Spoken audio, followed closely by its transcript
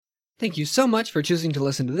Thank you so much for choosing to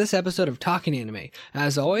listen to this episode of Talking Anime.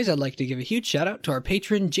 As always, I'd like to give a huge shout out to our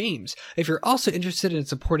patron, James. If you're also interested in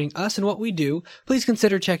supporting us and what we do, please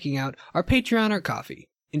consider checking out our Patreon or Ko-fi.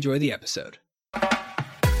 Enjoy the episode.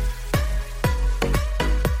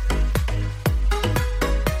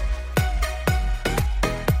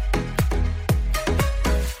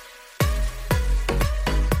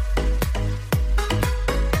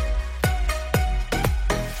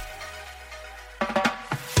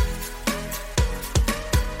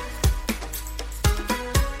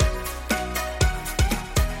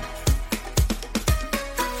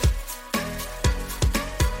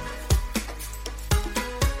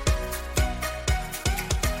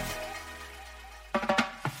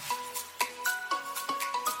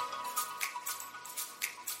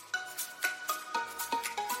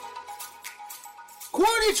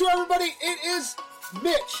 Konnichiwa, everybody! It is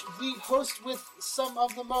Mitch, the host with some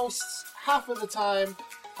of the most, half of the time,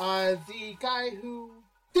 the guy who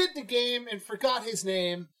did the game and forgot his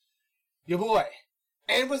name, your boy.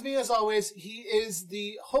 And with me, as always, he is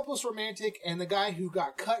the hopeless romantic and the guy who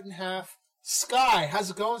got cut in half, Sky. How's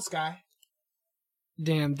it going, Sky?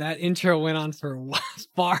 Damn, that intro went on for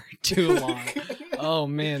far too long. Oh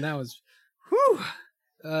man, that was, whew.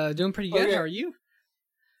 Doing pretty good. Okay. How are you?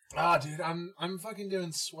 Ah, dude, I'm fucking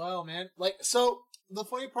doing swell, man. So the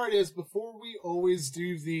funny part is, before we always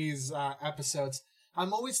do these episodes,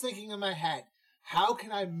 I'm always thinking in my head, how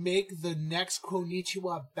can I make the next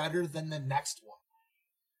Konnichiwa better than the next one?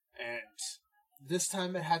 And this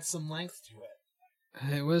time it had some length to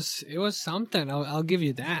it. It was something. I'll give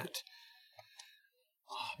you that.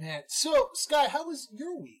 Oh man. So, Sky, how was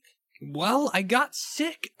your week? Well, I got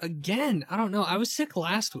sick again. I don't know. I was sick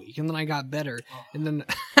last week, and then I got better. And then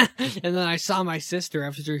and then I saw my sister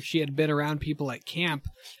after she had been around people at camp,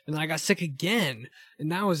 and then I got sick again.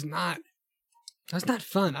 And that was not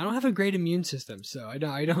fun. I don't have a great immune system, so I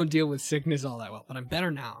don't deal with sickness all that well. But I'm better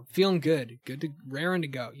now. I'm feeling good. Good to raring to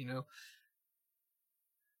go, you know.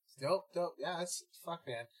 Dope. Yeah, that's fuck,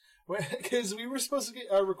 man. Because we were supposed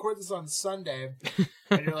to record this on Sunday,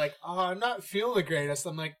 and you're like, "Oh, I'm not feeling the greatest."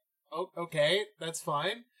 I'm like, "Oh, okay, that's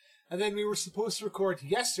fine." And then we were supposed to record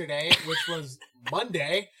yesterday, which was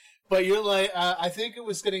Monday, but you're like, I think it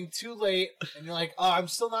was getting too late, and you're like, "Oh, I'm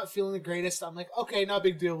still not feeling the greatest." I'm like, "Okay, not a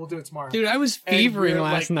big deal. We'll do it tomorrow." Dude, I was fevering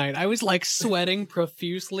last night. I was like sweating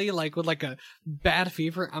profusely, like with like a bad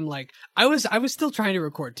fever. I'm like, I was still trying to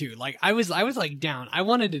record too. Like I was like down. I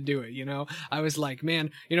wanted to do it, you know. I was like,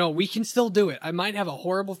 man, you know, we can still do it. I might have a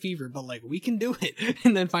horrible fever, but like we can do it.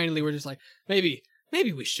 And then finally we're just like, maybe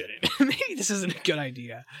we shouldn't. Maybe this isn't a good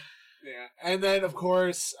idea. Yeah, and then of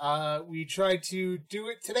course we tried to do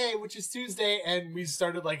it today, which is Tuesday, and we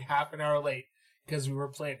started like half an hour late because we were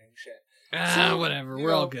planning shit. So, Whatever.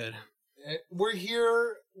 We're all good. We're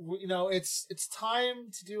here. You know, it's time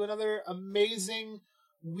to do another amazing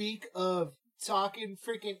week of talking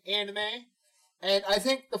freaking anime. And I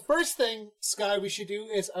think the first thing, Sky, we should do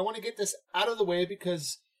is I want to get this out of the way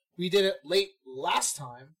because we did it late last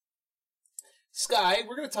time. Sky,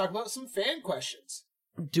 we're going to talk about some fan questions.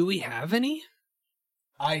 Do we have any?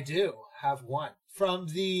 I do have one. From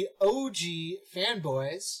the OG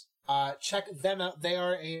fanboys. Check them out. They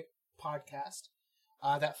are a podcast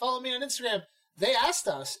that follow me on Instagram. They asked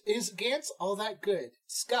us, is Gantz all that good?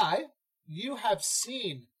 Sky, you have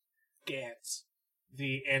seen Gantz,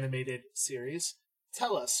 the animated series.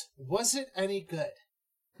 Tell us, was it any good?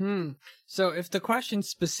 So if the question's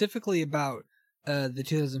specifically about the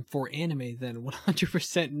 2004 anime, then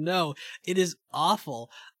 100% no. It is awful.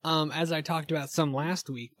 As I talked about some last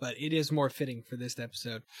week, but it is more fitting for this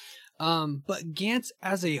episode. But Gantz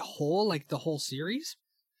as a whole, like the whole series,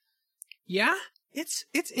 yeah, it's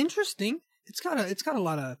interesting. It's got a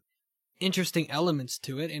lot of interesting elements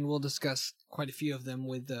to it, and we'll discuss quite a few of them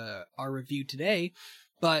with our review today.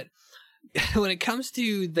 But when it comes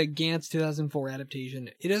to the Gantz 2004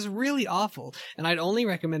 adaptation, it is really awful, and I'd only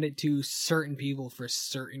recommend it to certain people for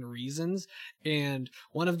certain reasons, and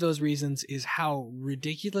one of those reasons is how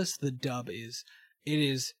ridiculous the dub is. It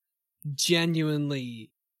is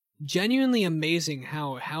genuinely amazing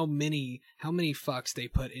how many fucks they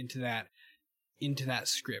put into that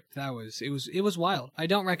script. It was wild. I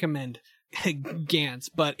don't recommend Gantz,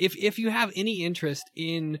 but if you have any interest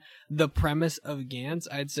in the premise of Gantz,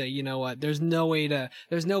 I'd say, you know what, there's no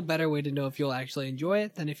better way to know if you'll actually enjoy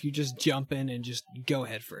it than if you just jump in and just go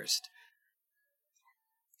head first.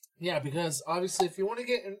 Yeah, because obviously if you want to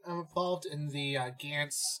get involved in the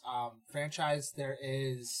Gantz franchise, there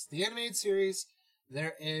is the animated series,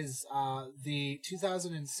 there is the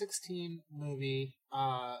 2016 movie,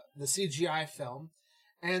 the CGI film,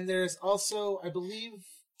 and there's also, I believe,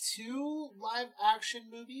 2 live action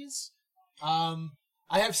movies. I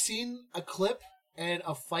have seen a clip and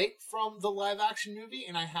a fight from the live action movie,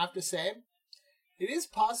 and I have to say, it is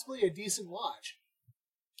possibly a decent watch.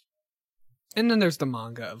 And then there's the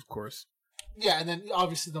manga, of course. Yeah, and then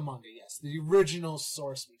obviously the manga, yes. The original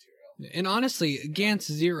source material. And honestly,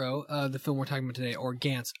 Gantz Zero, the film we're talking about today, or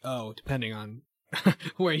Gantz O, depending on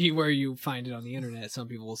where you find it on the internet, some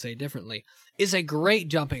people will say differently, is a great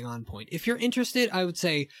jumping on point. If you're interested, I would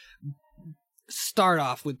say start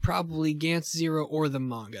off with probably Gantz Zero or the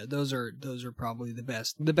manga. Those are probably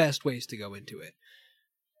the best ways to go into it.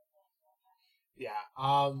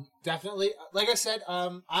 Yeah, definitely. Like I said,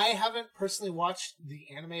 I haven't personally watched the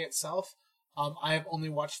anime itself. I have only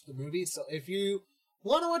watched the movie. So if you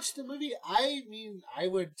want to watch the movie, I mean, I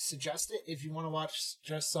would suggest it. If you want to watch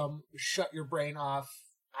just some shut your brain off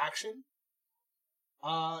action,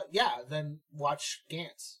 yeah, then watch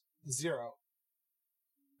Gantz Zero.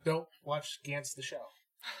 Don't watch Gantz the show.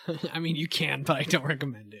 I mean, you can, but I don't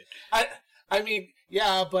recommend it. I mean,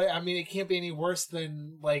 yeah, but I mean, it can't be any worse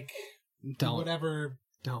than like whatever.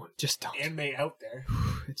 Just don't. Anime out there.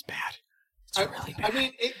 It's bad. It's really bad. I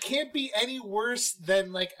mean, it can't be any worse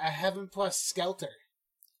than like a Heaven plus Skelter.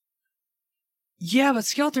 Yeah, but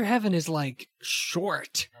Skelter Heaven is like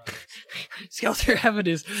short. Skelter Heaven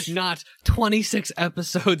is not 26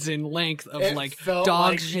 episodes in length of like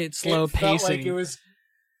dog shit slow pacing. Felt like it was,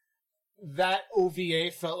 that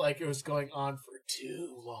OVA felt like it was going on for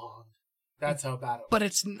too long. That's how bad it was. But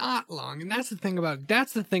it's not long, and that's the thing about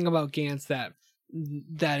Gantz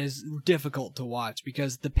that is difficult to watch,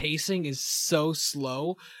 because the pacing is so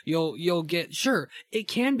slow. You'll get, sure, it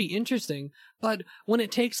can be interesting, but when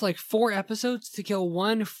it takes like 4 episodes to kill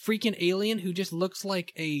one freaking alien who just looks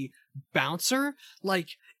like a bouncer, like,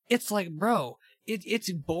 it's like, bro,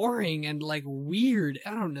 it's boring and like weird. I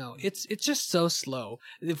don't know. It's just so slow.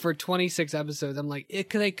 For 26 episodes, I'm like,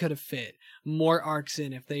 they could have fit more arcs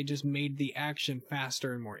in if they just made the action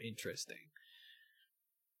faster and more interesting.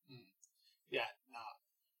 Yeah,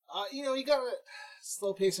 nah. You gotta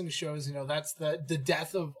slow pacing shows. That's the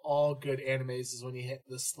death of all good animes, is when you hit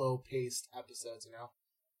the slow paced episodes.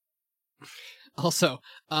 Also,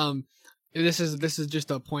 this is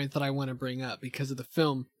just a point that I want to bring up because of the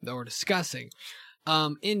film that we're discussing.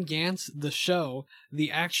 In Gantz, the show,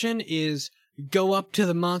 the action is go up to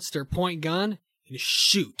the monster, point gun, and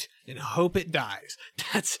shoot, and hope it dies.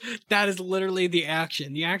 That is literally the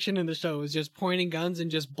action. The action in the show is just pointing guns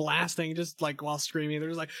and just blasting, just like while screaming. They're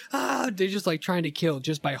just like, they're just like trying to kill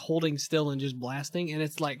just by holding still and just blasting. And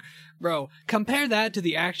it's like, bro, compare that to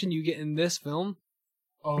the action you get in this film.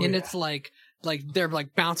 And it's like they're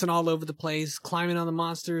like bouncing all over the place, climbing on the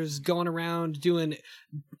monsters, going around doing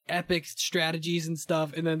epic strategies and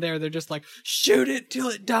stuff, and then they're just like, shoot it till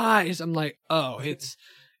it dies. I'm like, oh, it's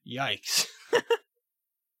yikes.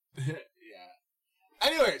 Yeah.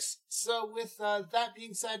 Anyways, so with that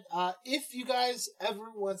being said, if you guys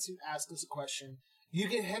ever want to ask us a question, you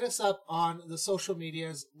can hit us up on the social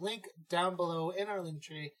medias. Link down below in our link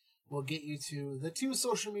tree will get you to the 2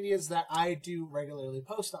 social medias that I do regularly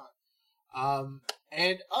post on.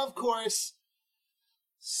 And of course,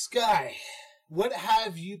 Sky, what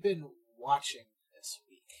have you been watching this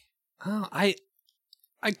week? Oh,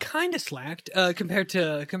 I kind of slacked compared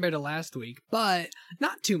to last week, but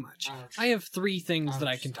not too much. Ouch. I have 3 things that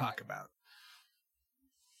I can talk about.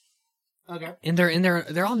 Okay. And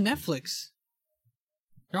they're all Netflix.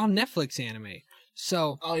 They're all Netflix anime.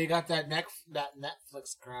 So you got that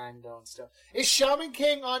Netflix grind going still. Is Shaman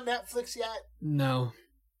King on Netflix yet? No.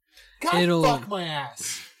 God, fuck my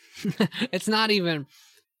ass. It's not even.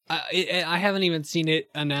 I haven't even seen it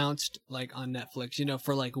announced like on Netflix,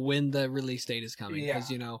 for like when the release date is coming.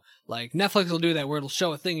 Because like Netflix will do that where it'll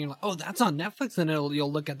show a thing and you're like, oh, that's on Netflix, and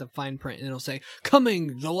you'll look at the fine print and it'll say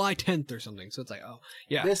coming July 10th or something. So it's like, oh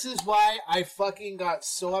yeah. This is why I fucking got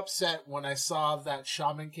so upset when I saw that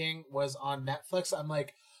Shaman King was on Netflix. I'm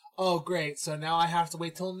like, oh great, so now I have to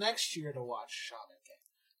wait till next year to watch Shaman King.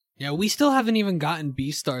 Yeah, we still haven't even gotten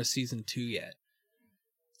Beastars season 2 yet.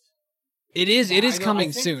 It is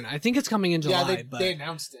coming soon. I think it's coming in July. Yeah, they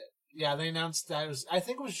announced it. Yeah, they announced that I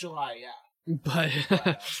think it was July.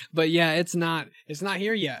 Yeah, but yeah, it's not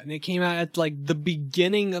here yet, and it came out at like the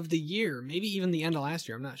beginning of the year, maybe even the end of last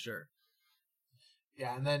year. I'm not sure.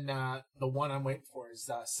 Yeah, and then the one I'm waiting for is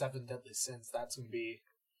 7 Deadly Sins. That's gonna be.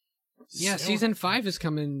 Yeah, soon. season 5 is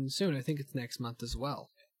coming soon. I think it's next month as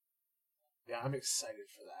well. Yeah, I'm excited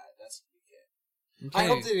for that. That's gonna be good.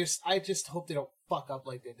 Okay. I just hope they don't fuck up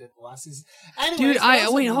like they did the last season. Anyways,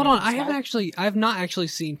 Dude, wait, hold on. I've not actually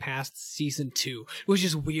seen past season 2, which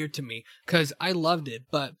is weird to me because I loved it,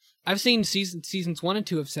 but I've seen seasons 1 and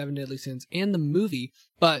 2 of Seven Deadly Sins and the movie,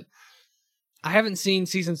 but I haven't seen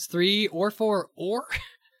seasons 3 or 4 or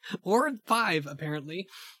 5 apparently.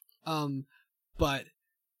 But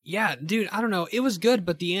yeah, dude, I don't know. It was good,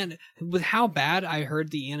 but the end, with how bad I heard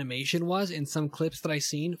the animation was in some clips that I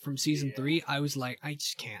seen from season 3, I was like, I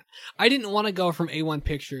just can't. I didn't want to go from A1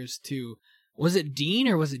 Pictures to, was it Dean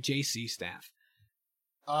or was it JC Staff?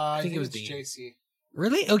 I think it was Dean. JC.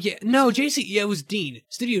 Really? Oh yeah, no, JC. Yeah, it was Dean.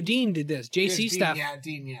 Studio Dean did this. JC Staff. Yeah,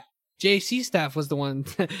 Dean. Yeah. JC Staff was the one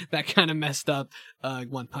that kind of messed up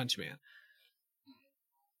One Punch Man.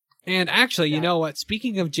 And actually, you know what?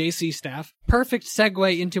 Speaking of JC Staff, perfect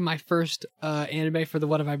segue into my first anime for the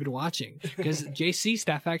What Have I Been Watching? Because JC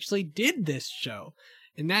Staff actually did this show.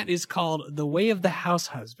 And that is called The Way of the House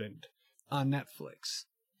Husband on Netflix.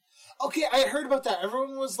 Okay, I heard about that.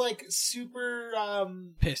 Everyone was like super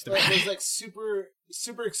pissed about it. Was like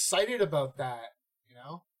super excited about that, you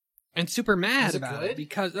know? And super mad about it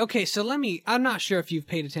because, okay, so I'm not sure if you've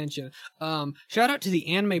paid attention. Shout out to the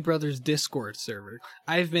Anime Brothers Discord server.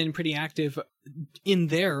 I've been pretty active in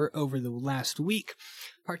there over the last week,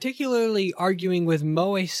 particularly arguing with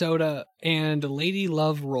Moe Soda and Lady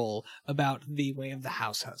Love Roll about The Way of the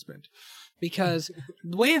House Husband. Because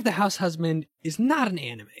The Way of the House Husband is not an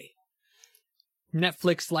anime.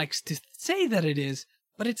 Netflix likes to say that it is,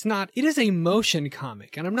 but it's not. It is a motion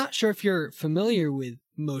comic, and I'm not sure if you're familiar with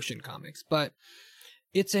motion comics, but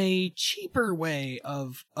it's a cheaper way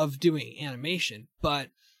of doing animation, but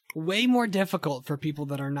way more difficult for people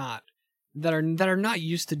that are not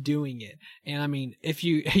used to doing it. And I mean, if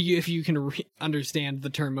you can understand the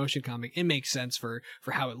term motion comic, it makes sense for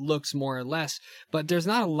how it looks more or less, but there's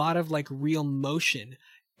not a lot of like real motion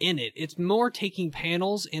in it. It's more taking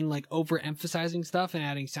panels and like overemphasizing stuff and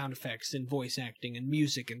adding sound effects and voice acting and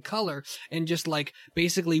music and color and just like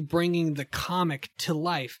basically bringing the comic to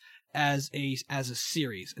life as a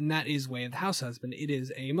series. And that is Way of the House Husband. It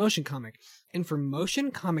is a motion comic. And for motion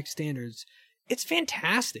comic standards, it's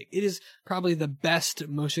fantastic. It is probably the best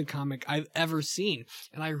motion comic I've ever seen,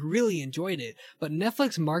 and I really enjoyed it. But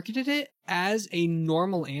Netflix marketed it as a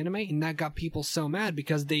normal anime, and that got people so mad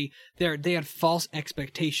because they had false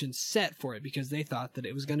expectations set for it because they thought that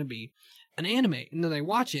it was going to be an anime. And then they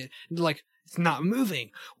watch it, and they're like, it's not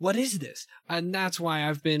moving. What is this? And that's why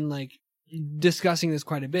I've been like discussing this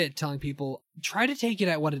quite a bit, telling people try to take it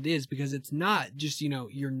at what it is, because it's not just, you know,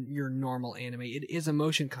 your normal anime. It is a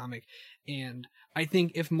motion comic, and I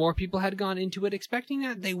think if more people had gone into it expecting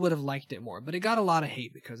that, they would have liked it more. But it got a lot of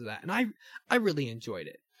hate because of that, and I really enjoyed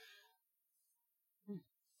it.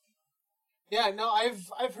 Yeah, no,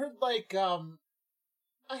 I've heard like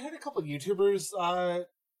I heard a couple of YouTubers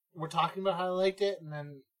were talking about how they liked it, and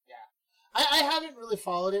then I haven't really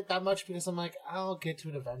followed it that much because I'm like, I'll get to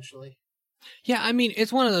it eventually. Yeah, I mean,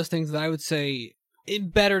 it's one of those things that I would say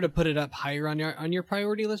it better to put it up higher on your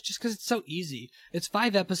priority list just because it's so easy. It's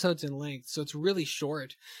 5 episodes in length, so it's really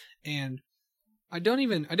short, and I don't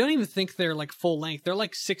even think they're like full length. They're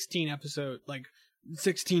like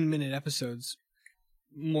 16-minute episodes,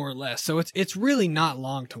 more or less. So it's really not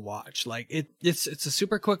long to watch. Like it's a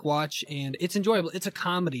super quick watch, and it's enjoyable. It's a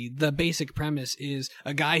comedy. The basic premise is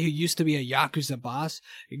a guy who used to be a Yakuza boss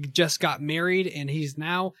just got married, and he has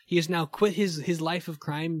now quit his life of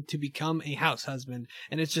crime to become a house husband.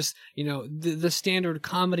 And it's just, you know, the standard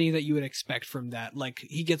comedy that you would expect from that. Like,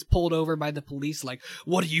 he gets pulled over by the police, like,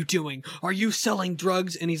 what are you doing? Are you selling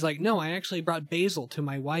drugs? And he's like, no, I actually brought basil to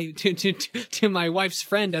my wife to my wife's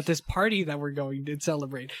friend at this party that we're going to celebrate.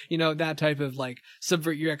 You know, that type of like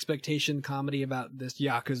subvert your expectation comedy about this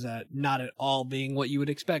Yakuza not at all being what you would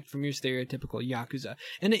expect from your stereotypical Yakuza.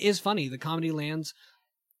 And it is funny. The comedy lands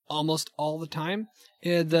almost all the time.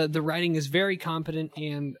 The writing is very competent,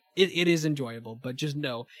 and it is enjoyable, but just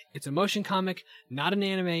know it's a motion comic, not an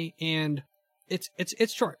anime, and it's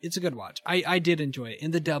short. It's a good watch. I did enjoy it,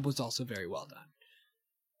 and the dub was also very well done.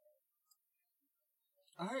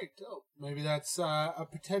 All right, dope. Maybe that's a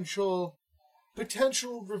potential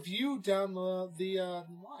review down the line.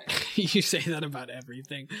 You say that about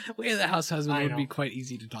everything. Way of the House Husband would be quite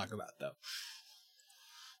easy to talk about, though.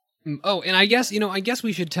 Oh, and I guess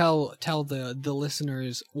we should tell the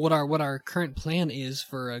listeners what our current plan is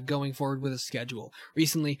for going forward with a schedule.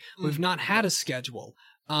 Recently, we've not had a schedule,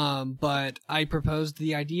 but I proposed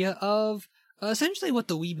the idea of essentially what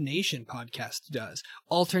the Weeb Nation podcast does.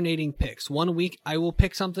 Alternating picks. 1 week, I will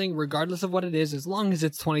pick something regardless of what it is, as long as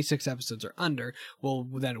it's 26 episodes or under. We'll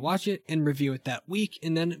then watch it and review it that week,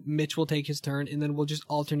 and then Mitch will take his turn, and then we'll just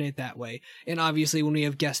alternate that way. And obviously, when we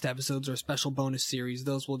have guest episodes or special bonus series,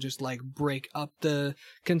 those will just like break up the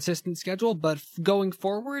consistent schedule. But going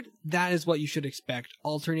forward, that is what you should expect.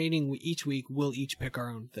 Alternating each week, we'll each pick our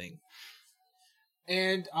own thing.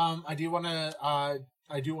 And I do want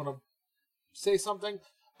to say something.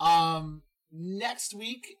 Next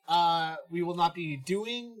week, we will not be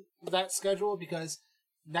doing that schedule because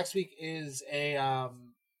next week is an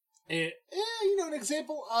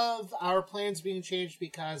example of our plans being changed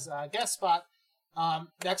because guest spot.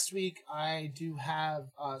 Next week, I do have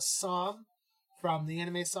Sam from the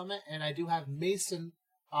Anime Summit, and I do have Mason,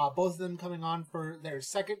 both of them coming on for their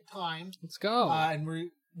second time. Let's go. And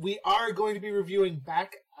we are going to be reviewing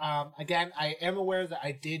Beck. Again, I am aware that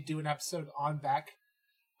I did do an episode on Beck,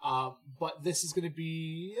 but this is going to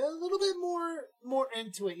be a little bit more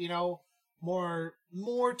into it,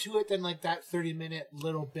 more to it than like that 30-minute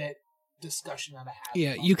little bit discussion that I had.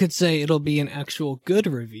 Yeah, you could say it'll be an actual good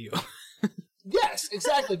review. Yes,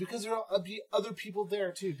 exactly, because there will be other people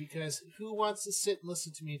there too, because who wants to sit and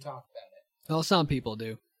listen to me talk about it? Well, some people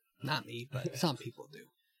do. Not me, but some people do.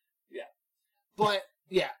 Yeah. But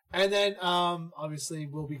yeah, and then obviously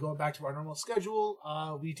we'll be going back to our normal schedule.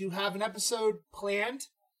 We do have an episode planned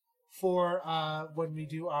for when we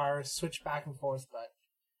do our switch back and forth, but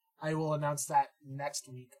I will announce that next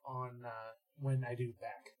week on when I do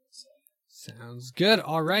back. So. Sounds good.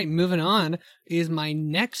 All right, moving on is my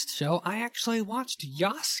next show. I actually watched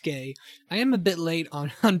Yasuke. I am a bit late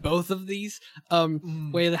on both of these.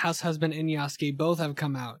 Way of the House Husband and Yasuke both have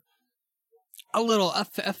come out a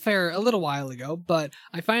little while ago, but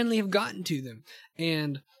I finally have gotten to them.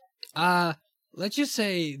 And let's just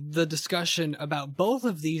say the discussion about both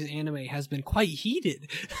of these anime has been quite heated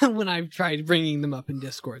when I've tried bringing them up in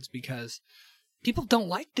Discords because people don't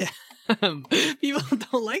like them. People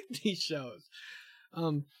don't like these shows.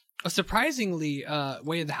 Surprisingly,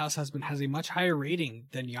 Way of the House Husband has a much higher rating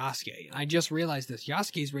than Yasuke. I just realized this.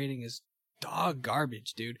 Yasuke's rating is dog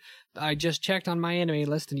garbage, dude. I just checked on my anime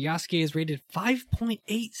list, and Yasuke is rated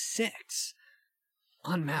 5.86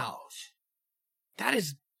 on Mal. That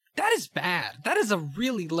is bad. That is a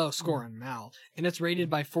really low score on Mal, and it's rated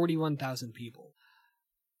by 41,000 people,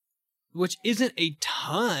 which isn't a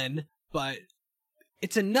ton, but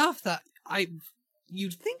it's enough that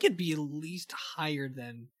you'd think it'd be at least higher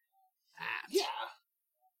than that. Yeah.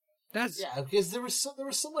 Because there was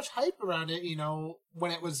so much hype around it,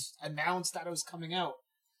 when it was announced that it was coming out.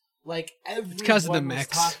 Like everyone was talking about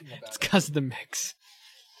it. It's because of the mix.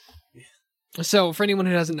 Yeah. So for anyone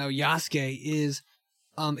who doesn't know, Yasuke is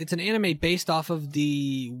it's an anime based off of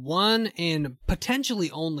the one and potentially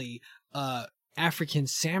only African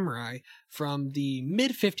samurai from the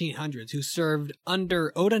mid 1500s who served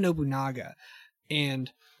under Oda Nobunaga,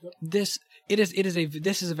 and this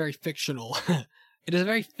is a very fictional. It is a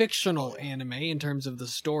very fictional anime in terms of the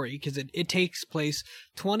story because it takes place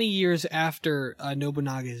 20 years after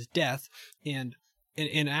Nobunaga's death, and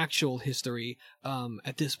in actual history,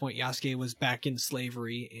 at this point, Yasuke was back in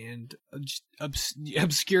slavery and just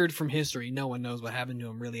obscured from history. No one knows what happened to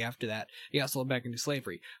him really after that. He got sold back into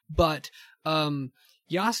slavery. But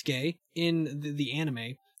Yasuke in the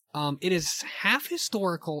anime, it is half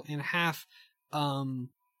historical and half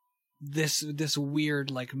this weird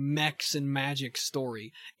like mechs and magic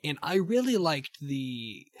story, and I really liked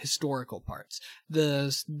the historical parts.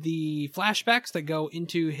 The flashbacks that go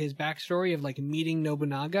into his backstory of like meeting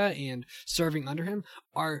Nobunaga and serving under him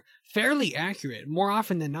are fairly accurate. More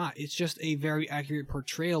often than not, it's just a very accurate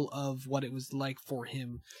portrayal of what it was like for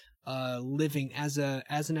him living as an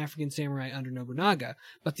African samurai under Nobunaga.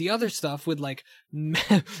 But the other stuff with like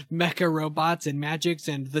mecha robots and magics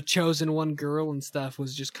and the chosen one girl and stuff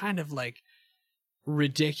was just kind of like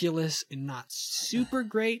ridiculous and not super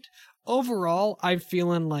great. Overall, I'm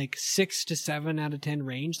feeling like 6 to 7 out of 10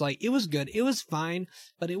 range. Like it was good, it was fine,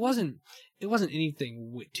 but it wasn't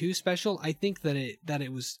anything too special. I think that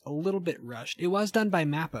it was a little bit rushed. It was done by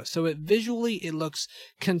Mappa, so visually it looks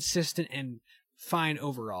consistent and fine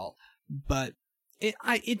overall, but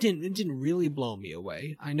it didn't really blow me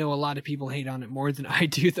away. I know a lot of people hate on it more than I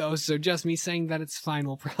do though, so just me saying that it's fine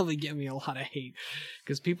will probably get me a lot of hate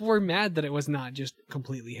because people were mad that it was not just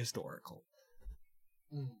completely historical.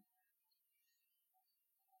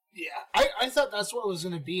 Yeah, I thought that's what it was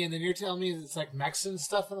going to be, and then you're telling me it's like mechs and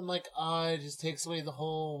stuff, and I'm like, it just takes away the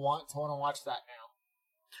whole want to watch that now.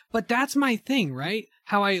 But that's my thing, right?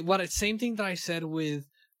 Same thing that I said with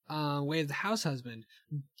Way of the House Husband.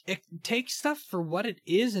 take stuff for what it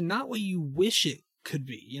is and not what you wish it could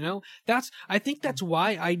be, you know? I think that's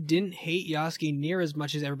why I didn't hate Yasuke near as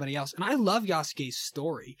much as everybody else. And I love Yasuke's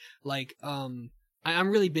story. Like, I'm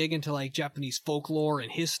really big into like Japanese folklore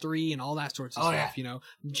and history and all that sorts of stuff, you know?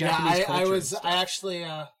 Japanese culture. I actually,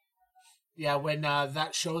 when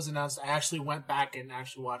that show was announced, I actually went back and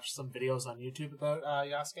actually watched some videos on YouTube about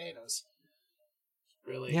Yasuke, and it was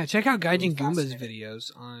really check out Gaijin really Goomba's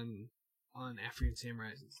videos on African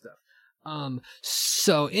Samurais and stuff.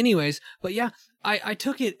 So anyways, but yeah, I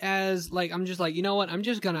took it as like, I'm just like, you know what, I'm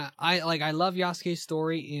just gonna, I love Yasuke's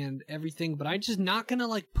story and everything, but I'm just not gonna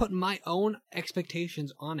like put my own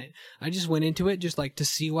expectations on it. I just went into it just like to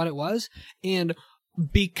see what it was, and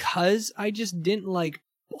because I just didn't like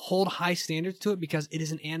hold high standards to it because it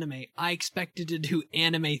is an anime, I expected to do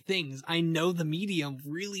anime things. I know the medium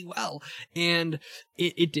really well, and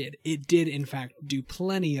it did in fact do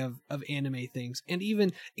plenty of anime things, and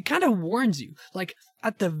even it kind of warns you, like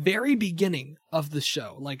at the very beginning of the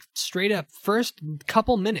show, like straight up first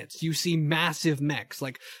couple minutes, you see massive mechs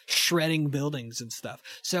like shredding buildings and stuff.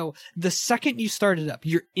 So the second you start it up,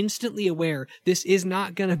 you're instantly aware this is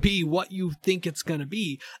not gonna be what you think it's gonna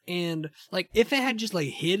be. And like if it had just like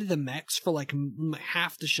hid the mechs for like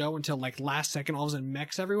half the show until like last second, all of a sudden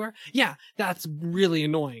mechs everywhere, yeah, that's really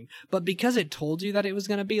annoying. But because it told you that it was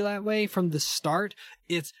gonna be that way from the start,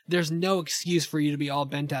 there's no excuse for you to be all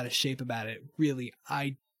bent out of shape about it. Really,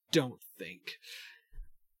 I don't think.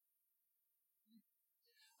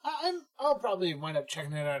 I'll probably wind up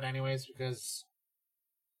checking it out anyways because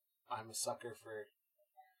I'm a sucker for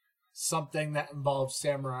something that involves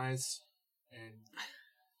samurais and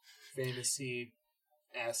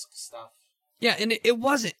fantasy-esque stuff. Yeah, and it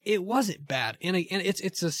wasn't bad. And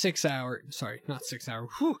it's a 6 hour, sorry, not 6 hour.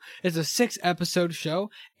 It's a 6 episode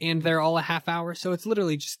show, and they're all a half hour, so it's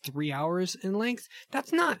literally just 3 hours in length.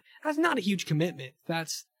 That's not a huge commitment.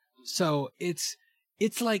 It's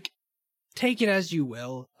like, take it as you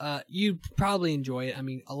will. You'd probably enjoy it. I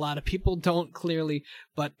mean, a lot of people don't, clearly,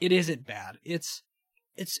 but it isn't bad. It's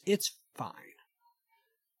fine.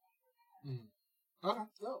 Okay,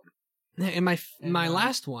 so. And my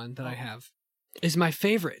last one that I have is my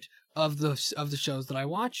favorite of the shows that I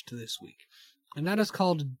watched this week, and that is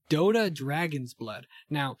called Dota Dragon's Blood.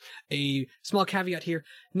 Now, a small caveat here,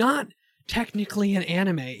 not technically an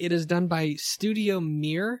anime. It is done by Studio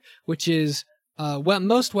Mir, which is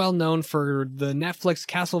most well known for the Netflix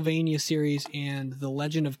Castlevania series and The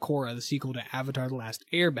Legend of Korra, the sequel to Avatar: The Last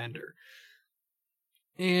Airbender.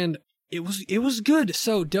 And it was good.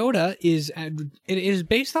 So Dota is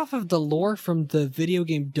based off of the lore from the video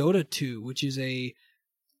game Dota 2, which is a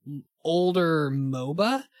older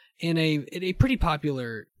MOBA and a pretty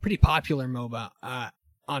popular MOBA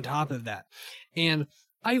on top of that. And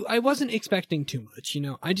I wasn't expecting too much, you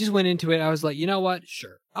know. I just went into it. I was like, you know what?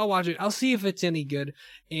 Sure, I'll watch it. I'll see if it's any good.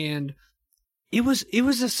 And it was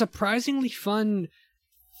a surprisingly fun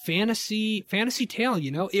fantasy tale,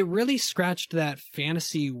 you know. It really scratched that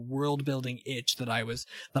fantasy world building itch that I was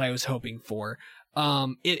hoping for.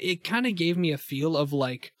 It kind of gave me a feel of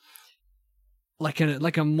like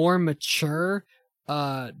a more mature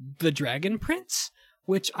The Dragon Prince,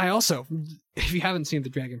 which I also, if you haven't seen The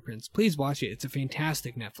Dragon Prince, please watch it. It's a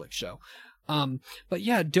fantastic Netflix show. But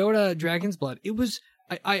yeah, Dota Dragon's Blood, it was,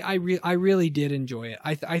 I really did enjoy it.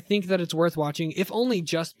 I think that it's worth watching, if only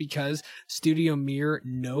just because Studio Mir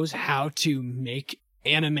knows how to make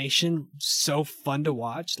animation so fun to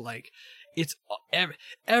watch. Like, it's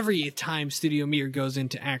every time Studio Mir goes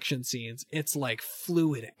into action scenes, it's like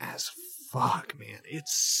fluid as fuck, man.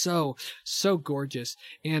 It's so gorgeous.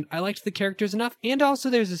 And I liked the characters enough. And also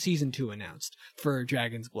there's a season 2 announced for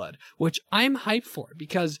Dragon's Blood, which I'm hyped for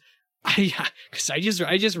because I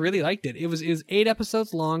just really liked it. It was 8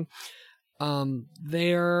 episodes long.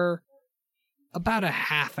 They're about a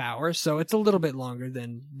half hour, so it's a little bit longer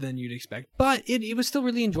than you'd expect, but it was still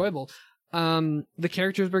really enjoyable. The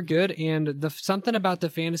characters were good, and something about the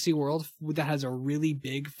fantasy world that has a really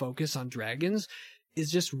big focus on dragons is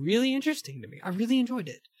just really interesting to me. I really enjoyed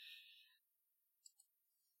it.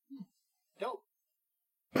 Dope.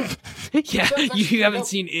 Yeah, you haven't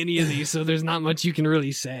seen any of these, so there's not much you can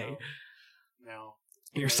really say. No.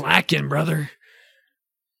 You're slacking, brother.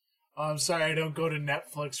 Oh, I'm sorry, I don't go to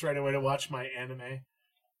Netflix right away to watch my anime.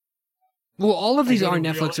 Well, all of these are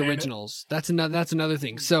Netflix originals. That's another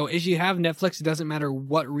thing. So if you have Netflix, it doesn't matter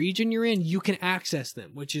what region you're in, you can access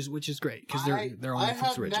them, which is great because they're all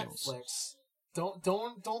Netflix originals. Netflix. Don't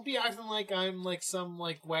be acting like I'm like some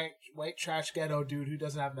like white trash ghetto dude who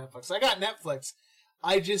doesn't have Netflix. I got Netflix.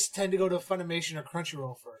 I just tend to go to Funimation or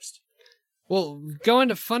Crunchyroll first. Well, going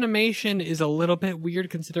to Funimation is a little bit weird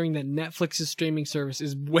considering that Netflix's streaming service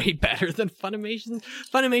is way better than Funimation's.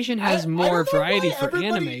 Funimation has more variety for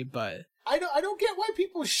anime, but I don't get why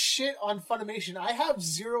people shit on Funimation. I have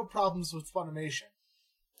zero problems with Funimation.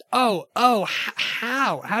 How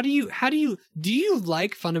do you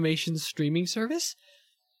like Funimation's streaming service?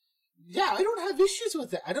 Yeah, I don't have issues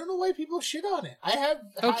with it. I don't know why people shit on it. I have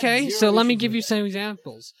Okay, so let me give you some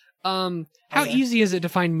examples. How easy is it to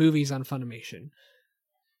find movies on Funimation?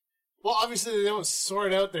 Well, obviously they don't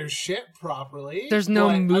sort out their shit properly. There's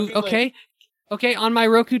no movie. Okay, on my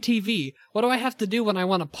Roku TV, what do I have to do when I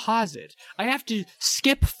want to pause it? I have to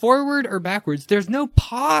skip forward or backwards. There's no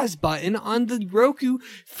pause button on the Roku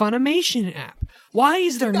Funimation app. Why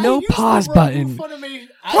is there no pause button?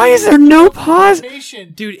 Why is there no pause?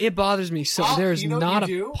 Dude, it bothers me so. There's not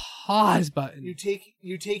a pause button. You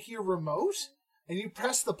take your remote and you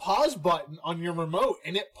press the pause button on your remote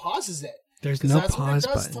and it pauses it. There's no pause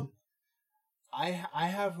button. I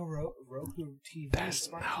have a Roku TV,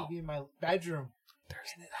 smart TV in my bedroom,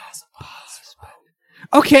 and it has a pause button.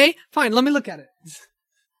 Okay, fine. Let me look at it.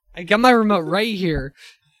 I got my remote right here.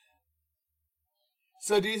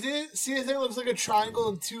 So do you see the thing that looks like a triangle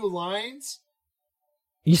and two lines?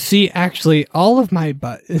 You see, actually, all of my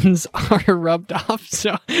buttons are rubbed off,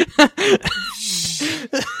 so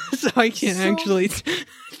I can't actually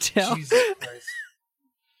tell. Jesus Christ.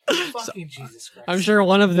 Fucking Jesus Christ. I'm sure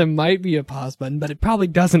one of them might be a pause button, but it probably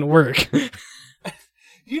doesn't work.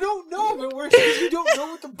 You don't know if it works because you don't know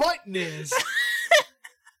what the button is.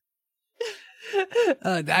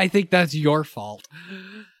 I think that's your fault.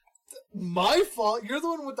 My fault? You're the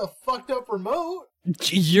one with the fucked up remote.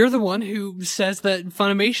 You're the one who says that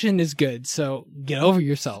Funimation is good, so get over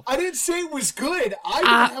yourself. I didn't say it was good.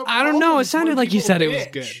 I don't know. It sounded like you said it was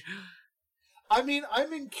good. I mean,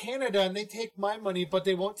 I'm in Canada and they take my money, but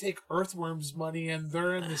they won't take Earthworm's money, and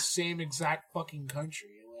they're in the same exact fucking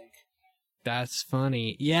country. Like, that's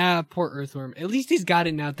funny. Yeah, poor Earthworm. At least he's got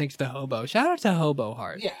it now thanks to Hobo. Shout out to Hobo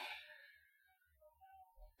Heart. Yeah.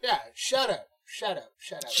 Yeah, shout out.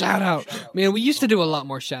 Man, we used to do a lot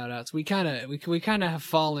more shout outs. We kind of have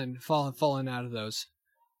fallen out of those.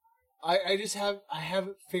 I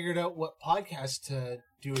haven't figured out what podcast to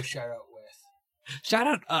do a shout out with. Shout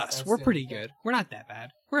out us. We're pretty good. We're not that bad.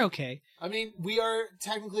 We're okay. I mean, we are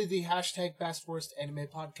technically the hashtag best worst anime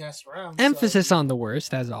podcast around. Emphasis on the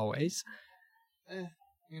worst, as always.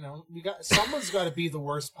 Someone's got to be the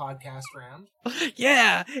worst podcast around.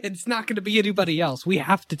 Yeah, it's not going to be anybody else. We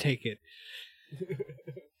have to take it.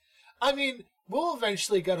 I mean, we'll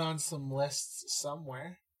eventually get on some lists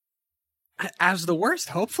somewhere. As the worst,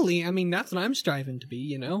 hopefully. I mean, that's what I'm striving to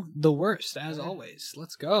be, the worst, as always.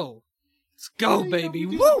 Let's go. Let's go, baby.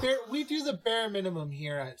 We do the bare minimum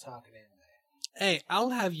here at Talkin' Anime. Hey,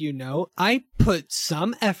 I'll have you know, I put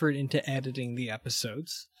some effort into editing the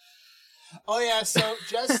episodes. Oh yeah, so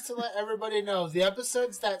just to let everybody know, the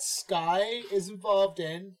episodes that Sky is involved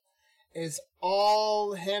in is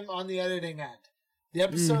all him on the editing end. The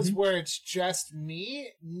episodes where it's just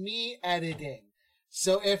me editing.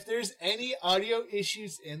 So if there's any audio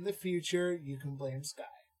issues in the future, you can blame Sky.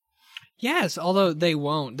 Yes, although they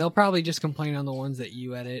won't. They'll probably just complain on the ones that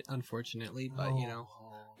you edit, unfortunately. But,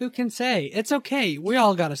 who can say? It's okay. We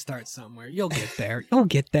all got to start somewhere. You'll get there. You'll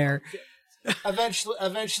get there.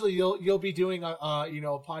 Eventually, you'll be doing a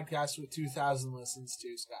podcast with 2,000 listens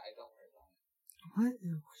too, Sky. Don't worry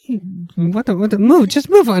about it. What the move? Just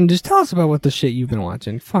move on. Just tell us about what the shit you've been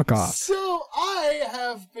watching. Fuck off. So I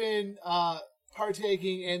have been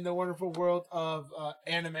partaking in the wonderful world of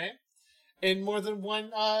anime in more than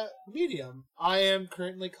one medium. I am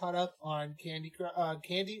currently caught up on Candy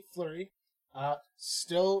Flurry.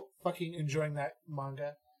 Still fucking enjoying that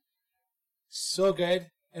manga. So good.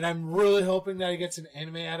 And I'm really hoping that it gets an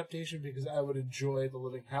anime adaptation because I would enjoy the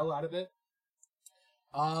living hell out of it.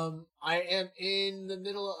 I am in the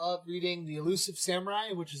middle of reading The Elusive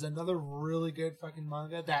Samurai, which is another really good fucking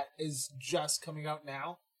manga that is just coming out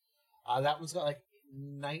now. That one's got like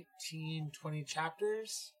 19, 20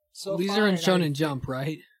 chapters. So these are in Shonen Jump,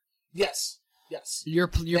 right? Yes. You're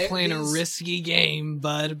playing a risky game,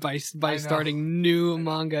 bud, by starting new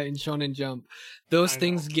manga in Shonen Jump. Those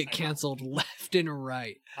things get canceled left and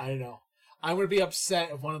right. I know. I'm going to be upset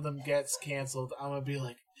if one of them gets canceled. I'm going to be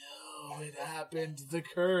like, no, it happened. The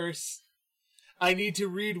curse. I need to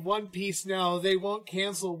read One Piece now. They won't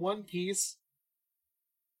cancel One Piece.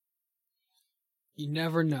 You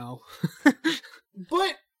never know.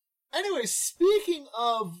 But, anyway, speaking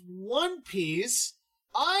of One Piece,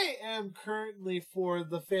 I am currently, for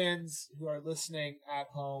the fans who are listening at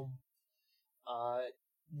home,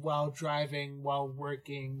 while driving, while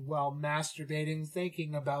working, while masturbating,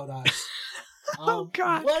 thinking about us. Oh,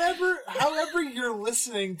 God. However you're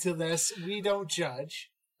listening to this, we don't judge.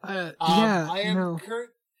 Yeah, I am no.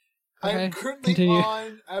 I am Okay, currently continue.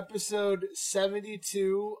 on episode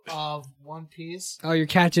 72 of One Piece. Oh, you're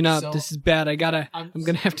catching up. So, this is bad. I'm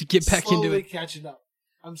gonna have to get back into it.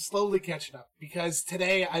 I'm slowly catching up because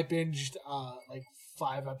today I binged like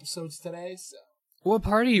 5 episodes today. So What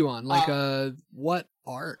part are you on? Like, what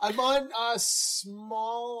arc? I'm on a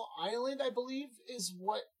small island, I believe, is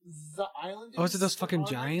what the island is. Oh, is it those I'm fucking on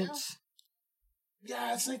right now. giants?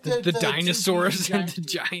 Yeah, it's like The dinosaurs two and giant- the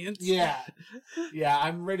giants? Yeah,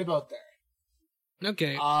 I'm right about there.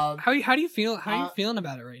 Okay. Um, How do you feel? How are you feeling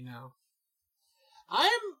about it right now?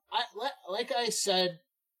 Like I said,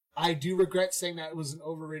 I do regret saying that it was an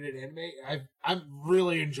overrated anime. I'm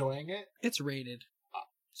really enjoying it. It's rated.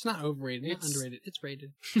 It's not overrated, not underrated. It's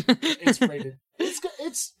rated. It's rated.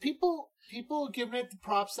 It's people giving it the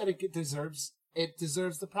props that it deserves. It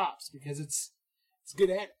deserves the props because it's good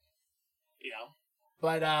anime. You know.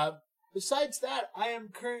 But besides that, I am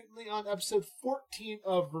currently on episode 14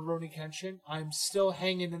 of Rurouni Kenshin. I'm still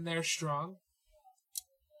hanging in there strong.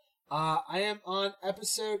 I am on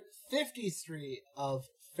episode 53 of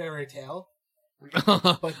Fairy Tail.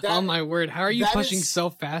 Oh my word! How are you that pushing is- so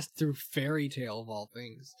fast through Fairy Tale of all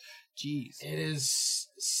things? Jeez. It is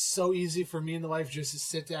so easy for me and the wife just to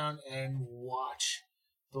sit down and watch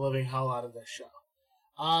the living hell out of this show.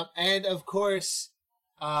 And of course,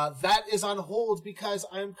 that is on hold because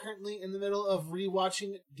I'm currently in the middle of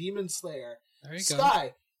rewatching Demon Slayer. There you go.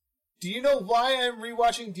 Sky, do you know why I'm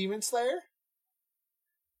rewatching Demon Slayer?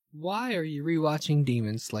 Why are you rewatching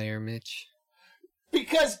Demon Slayer, Mitch?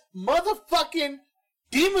 Because motherfucking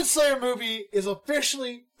Demon Slayer movie is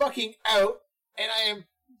officially fucking out, and I am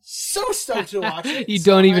so stoked to watch it. You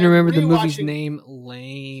So don't even I'm remember the movie's rewatching name.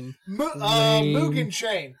 Lame. Mugen Lame.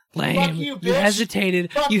 Train. Lame. Fuck you, bitch. You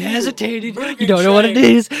hesitated. Fuck you you. hesitated. Mugen You don't know what it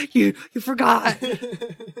Train. is. You forgot.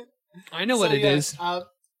 I know what it is.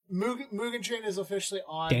 Mugen Train is officially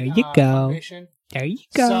on. There you go. Funimation. There you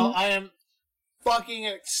go. So I am fucking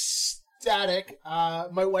ecstatic.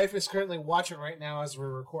 My wife is currently watching right now as we're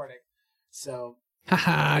recording. So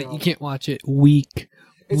Haha, you know. you can't watch it. Weak.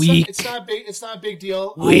 it's not a big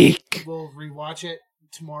deal. Weak. We'll rewatch it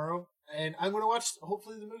tomorrow, and I'm gonna watch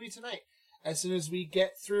hopefully the movie tonight as soon as we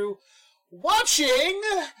get through watching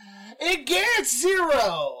Against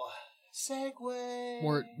Zero. Segway.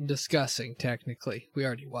 We're discussing, technically. We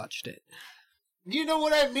already watched it. You know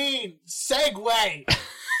what I mean. Segway.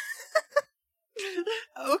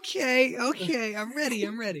 Okay, I'm ready.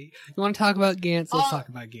 You want to talk about Gantz? Let's talk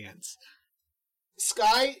about Gantz.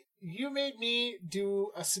 Sky, you made me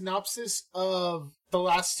do a synopsis of the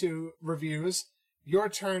last 2 reviews. Your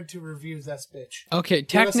turn to review this bitch. Okay,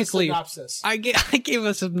 Give us a technically, synopsis. I gave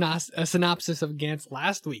us a synopsis of Gantz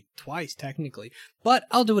last week, twice technically, but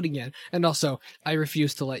I'll do it again. And also, I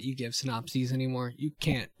refuse to let you give synopses anymore. You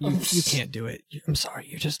can't. You can't do it. I'm sorry.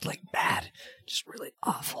 You're just like bad, just really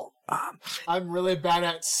awful. I'm really bad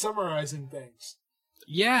at summarizing things.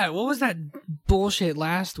 Yeah. What was that bullshit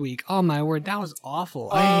last week? Oh my word, that was awful.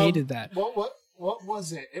 I hated that. What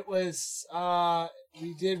was it? It was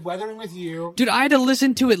we did Weathering with You. Dude, I had to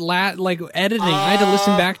listen to it like editing. I had to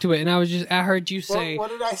listen back to it, and I heard you say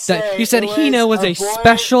What did I say? that you said It Hina was a boy-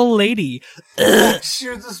 special lady. She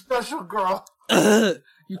was a special girl.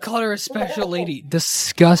 You call her a special lady.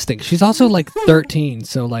 Disgusting. She's also like 13,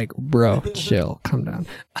 so like, bro, chill, calm down.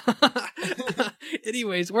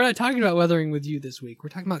 Anyways, we're not talking about Weathering with You this week. We're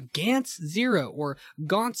talking about Gantz Zero or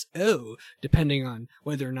Gaunt's O, depending on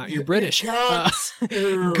whether or not you're British. Gantz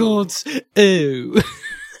O. Gaunt's O.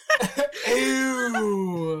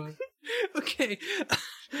 Ew. Okay.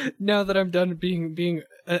 Now that I'm done being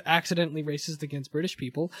accidentally racist against British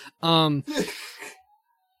people, Gantz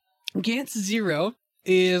Zero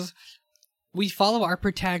is we follow our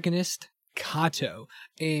protagonist Kato,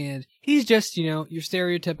 and he's just, your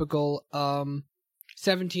stereotypical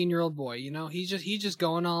 17-year-old boy. He's just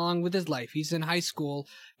going along with his life. He's in high school,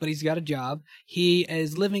 but he's got a job. He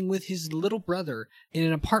is living with his little brother in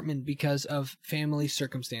an apartment because of family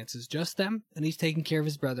circumstances. Just them, and he's taking care of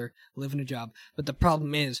his brother, living a job. But the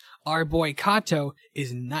problem is, our boy Kato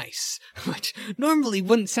is nice, which normally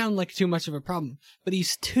wouldn't sound like too much of a problem, but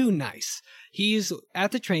he's too nice. He's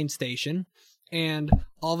at the train station, and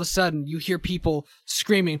all of a sudden you hear people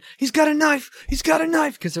screaming, "He's got a knife! He's got a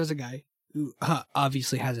knife!" Because there's a guy who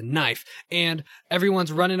obviously has a knife, and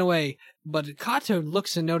everyone's running away. But Kato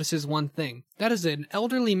looks and notices one thing. That is an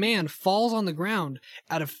elderly man falls on the ground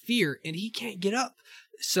out of fear, and he can't get up.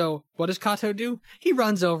 So what does Kato do? He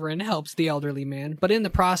runs over and helps the elderly man, but in the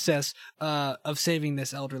process of saving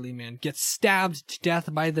this elderly man, gets stabbed to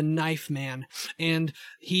death by the knife man, and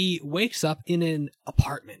he wakes up in an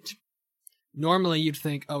apartment. Normally you'd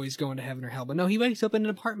think, oh, he's going to heaven or hell, but no, he wakes up in an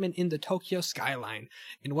apartment in the Tokyo skyline.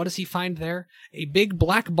 And what does he find there? A big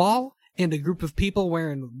black ball and a group of people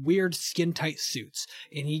wearing weird skin-tight suits.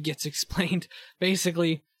 And he gets explained,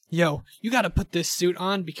 basically, yo, you gotta put this suit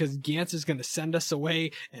on because Gantz is gonna send us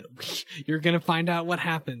away and you're gonna find out what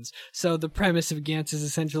happens. So the premise of Gantz is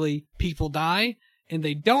essentially people die, and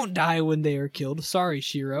they don't die when they are killed. Sorry,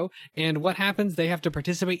 Shiro. And what happens? They have to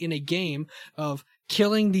participate in a game of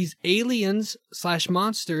killing these aliens /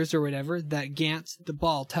 monsters or whatever that Gantz, the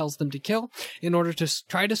ball, tells them to kill in order to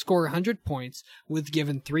try to score 100 points with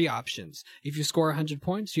given 3 options. If you score 100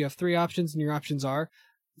 points, you have 3 options, and your options are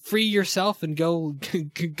free yourself and go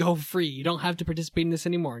free. You don't have to participate in this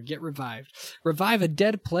anymore. Get revived. Revive a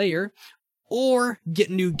dead player, or get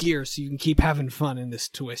new gear so you can keep having fun in this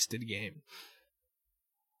twisted game.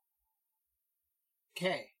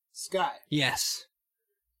 Okay, Sky. Yes.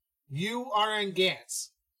 You are in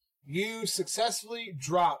Gantz. You successfully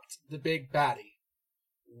dropped the big baddie.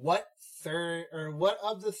 What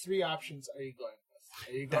of the 3 options are you going with?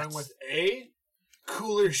 Are you going with A,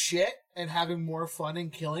 cooler shit and having more fun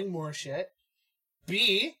and killing more shit?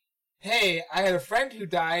 B, hey, I had a friend who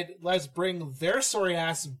died, let's bring their sorry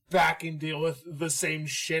ass back and deal with the same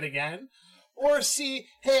shit again? Or C,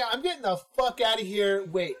 hey, I'm getting the fuck out of here.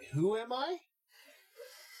 Wait, who am I?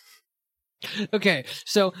 Okay,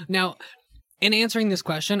 so now, in answering this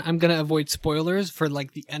question, I'm going to avoid spoilers for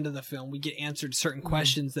like the end of the film. We get answered certain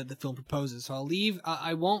questions that the film proposes. So I'll leave,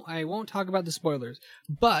 I won't talk about the spoilers.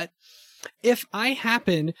 But if I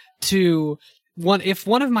happen to if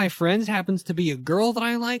one of my friends happens to be a girl that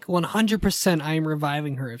I like, 100% I am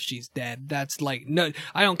reviving her if she's dead. That's like, no,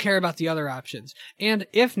 I don't care about the other options. And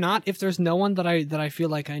if not, if there's no one that I feel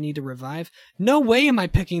like I need to revive, no way am I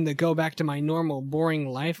picking the go back to my normal boring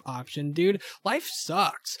life option, dude. Life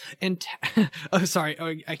sucks. And oh,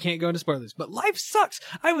 sorry, I can't go into spoilers, but life sucks.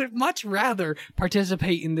 I would much rather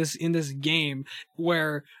participate in this game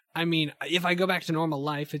where, I mean, if I go back to normal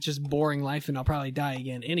life, it's just boring life and I'll probably die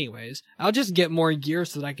again anyways. I'll just get more gear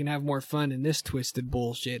so that I can have more fun in this twisted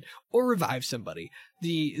bullshit, or revive somebody.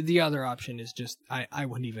 The other option is just, I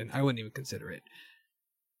wouldn't even consider it.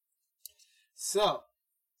 So,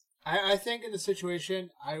 I think in the situation,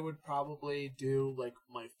 I would probably do like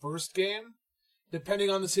my first game. Depending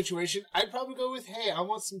on the situation, I'd probably go with, hey, I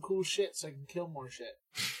want some cool shit so I can kill more shit.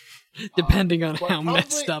 Depending on how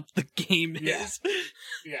messed up the game is.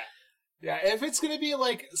 Yeah. If it's gonna be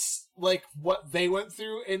like what they went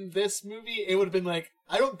through in this movie, it would have been like,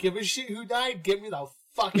 I don't give a shit who died. Get me the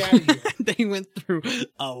fuck out of here. They went through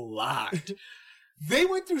a lot. They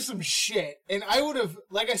went through some shit, and I would have,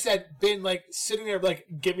 like I said, been like sitting there like,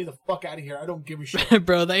 get me the fuck out of here. I don't give a shit.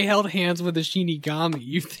 Bro, they held hands with a Shinigami.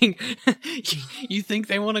 You think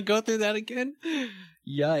they want to go through that again?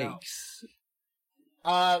 Yikes.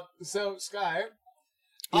 No. So Sky,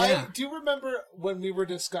 yeah. I do remember when we were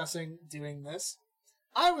discussing doing this,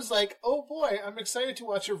 I was like, oh boy, I'm excited to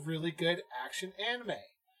watch a really good action anime.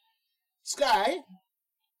 Sky,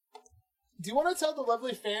 do you want to tell the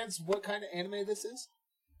lovely fans what kind of anime this is?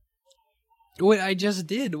 What I just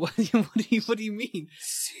did. What do you mean?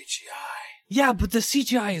 CGI. Yeah, but the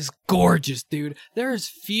CGI is gorgeous, dude. There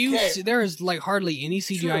is like hardly any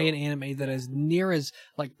CGI in anime that is near as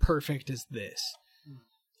like perfect as this.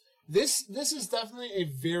 This is definitely a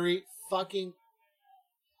very fucking,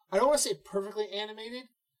 I don't want to say perfectly animated.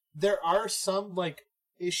 There are some like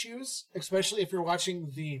issues, especially if you're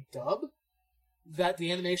watching the dub, that the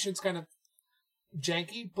animation's kind of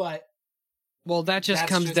janky, but well, that just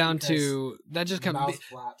comes down to a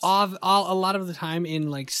lot of the time in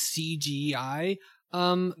like CGI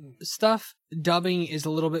stuff, dubbing is a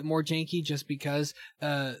little bit more janky just because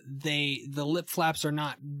the lip flaps are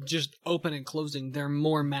not just open and closing, they're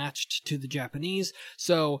more matched to the Japanese,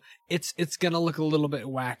 so it's gonna look a little bit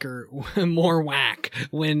more whack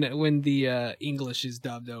when the English is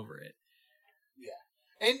dubbed over it.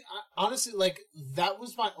 And honestly, like, that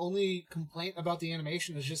was my only complaint about the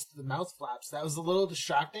animation, is just the mouth flaps. That was a little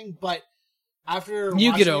distracting, but after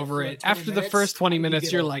you get over it. Like after the first 20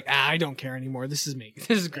 minutes, you're like, I don't care anymore. This is me.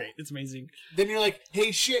 This is great. It's amazing. Then you're like,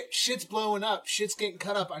 hey, shit's blowing up. Shit's getting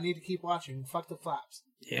cut up. I need to keep watching. Fuck the flaps.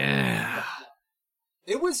 Yeah.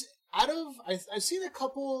 It was, I've seen a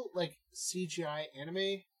couple, like, CGI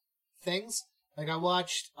anime things. Like, I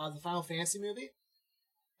watched the Final Fantasy movie,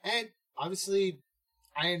 and obviously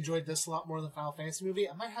I enjoyed this a lot more than the Final Fantasy movie.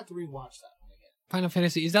 I might have to rewatch that one again. Final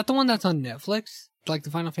Fantasy, is that the one that's on Netflix? Like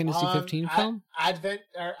the Final Fantasy 15 film? Advent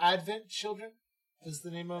Children is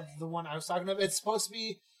the name of the one I was talking about. It's supposed to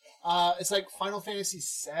be, it's like Final Fantasy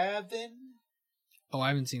 7 Oh, I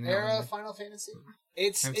haven't seen that era one. Final Fantasy.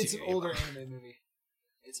 It's an older anime movie.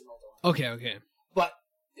 It's an older one. Okay. But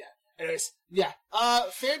yeah, anyways, yeah,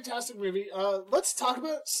 fantastic movie. Let's talk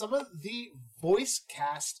about some of the voice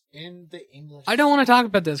cast in the English. I don't want to talk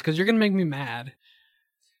about this because you're gonna make me mad.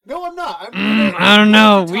 No, I'm not. I don't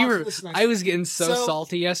know. I was getting so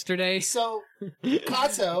salty yesterday. So,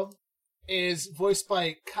 Kato is voiced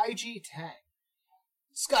by Kaiji Tang.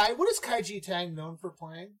 Sky, what is Kaiji Tang known for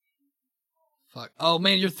playing? Fuck. Oh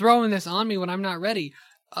man, you're throwing this on me when I'm not ready.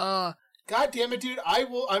 God damn it, dude! I'm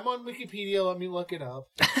on Wikipedia. Let me look it up.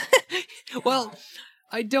 Well,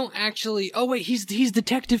 I don't actually. Oh wait, he's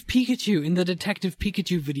Detective Pikachu in the Detective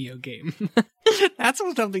Pikachu video game. That's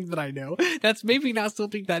something that I know. That's maybe not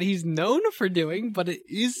something that he's known for doing, but it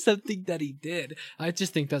is something that he did. I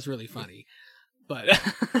just think that's really funny. But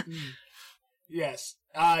yes,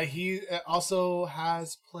 he also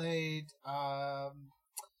has played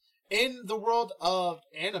in the world of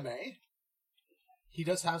anime. He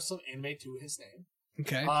does have some anime to his name.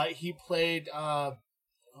 Okay. He played. Oh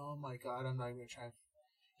my god, I'm not even gonna try.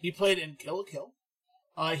 He played in Kill la Kill.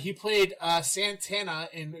 He played Santana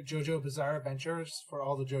in JoJo Bizarre Adventures for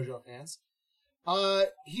all the JoJo fans.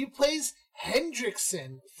 He plays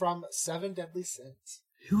Hendrickson from Seven Deadly Sins.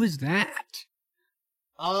 Who is that?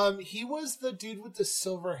 He was the dude with the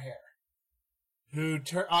silver hair who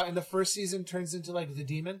in the first season turns into like the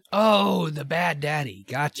demon. Oh, the bad daddy.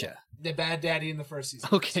 Gotcha. The bad daddy in the first season.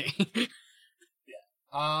 Okay.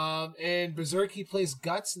 Yeah. In Berserk, he plays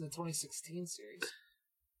Guts in the 2016 series.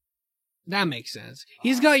 That makes sense.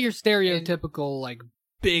 He's got your stereotypical, like,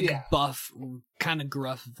 big, buff, kind of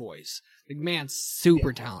gruff voice. Like, man,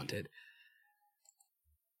 super talented.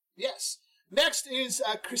 Yes. Next is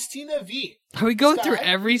Christina V. Are we going through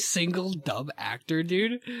every single dub actor,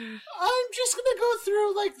 dude? I'm just gonna go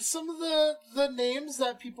through, like, some of the names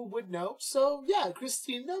that people would know. So, yeah,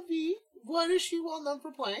 Christina V. What is she well known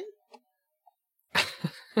for playing?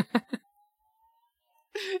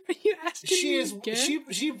 Are you asking she me is again?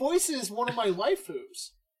 she voices one of my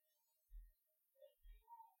waifus.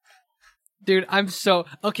 Dude, I'm so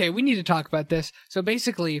okay. We need to talk about this. So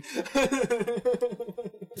basically,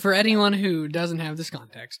 for anyone who doesn't have this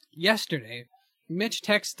context, yesterday Mitch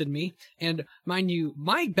texted me, and mind you,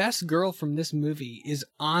 my best girl from this movie is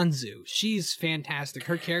Anzu. She's fantastic.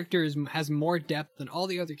 Her character has more depth than all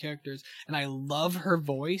the other characters, and I love her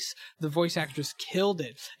voice. The voice actress killed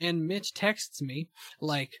it. And Mitch texts me,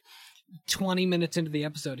 like, 20 minutes into the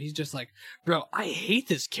episode. He's just like, bro, I hate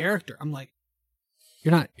this character. I'm like,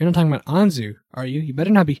 You're not talking about Anzu, are you? You better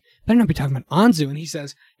not be talking about Anzu. And he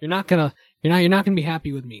says, you're not gonna be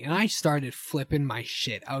happy with me. And I started flipping my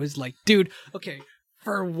shit. I was like, dude, okay,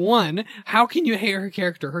 for one, how can you hate her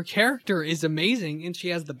character? Her character is amazing, and she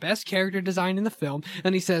has the best character design in the film.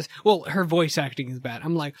 And he says, well, her voice acting is bad.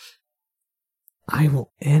 I'm like, I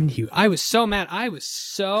will end you. I was so mad.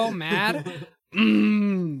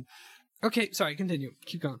 Okay, sorry, continue.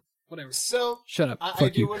 Keep going. Whatever. So, shut up. I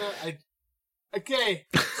do want to... Okay,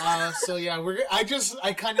 so yeah,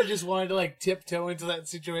 I kind of just wanted to like tiptoe into that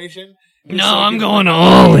situation. No, I'm going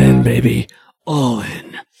all in, baby, all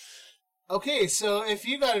in. Okay, so if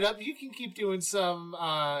you got it up, you can keep doing some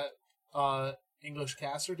English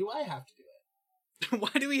cast, or do I have to do it?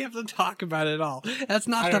 Why do we have to talk about it all? That's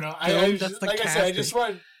not I the don't know. film. That's the like casting. I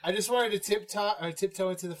said, I just wanted to tiptoe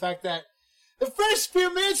into the fact that the first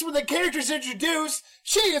few minutes when the character's introduced,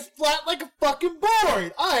 she is flat like a fucking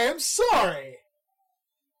board. I am sorry.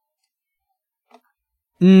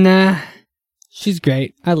 Nah, she's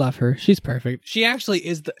great. I love her. She's perfect. She actually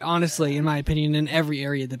is, honestly, in my opinion, in every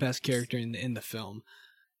area, the best character in the film.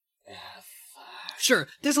 Sure,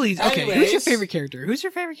 this leads. Okay, Anyways. who's your favorite character? Who's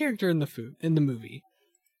your favorite character in the movie?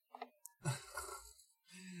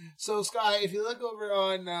 So, Sky, if you look over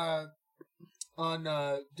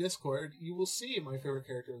on Discord, you will see my favorite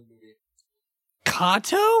character in the movie.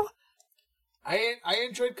 Kato? I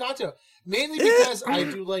enjoyed Kato mainly because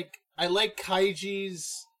I like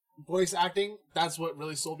Kaiji's voice acting. That's what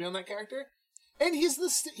really sold me on that character. And he's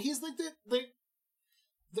like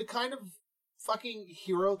the kind of fucking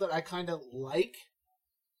hero that I kind of like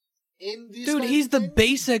in these. Dude, he's the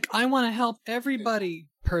basic I want to help everybody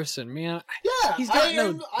person, man. Yeah, he's got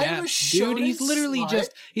no depth, dude. He's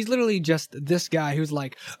literally just this guy who's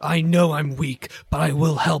like, I know I'm weak, but I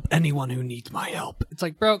will help anyone who needs my help. It's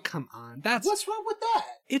like, bro, come on. What's wrong with that?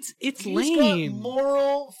 It's He's lame. got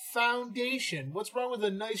moral foundation. What's wrong with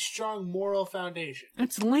a nice, strong moral foundation?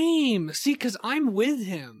 It's lame. See, because I'm with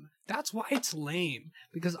him. That's why it's lame.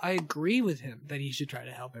 Because I agree with him that he should try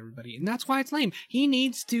to help everybody. And that's why it's lame. He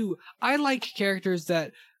needs to... I like characters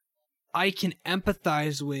that I can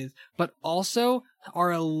empathize with, but also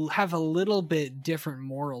have a little bit different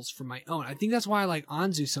morals from my own. I think that's why I like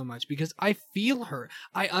Anzu so much, because I feel her.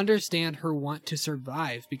 I understand her want to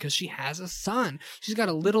survive because she has a son. She's got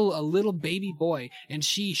a little baby boy, and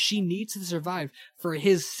she needs to survive for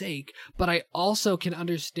his sake. But I also can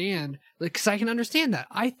understand, because I can understand that.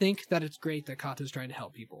 I think that it's great that Kato's trying to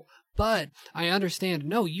help people. But I understand,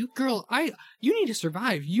 no, you need to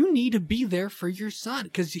survive. You need to be there for your son,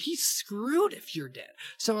 because he's screwed if you're dead.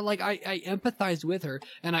 So, like, I empathize with her,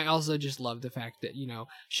 and I also just love the fact that, you know,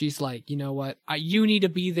 she's like, you know what, you need to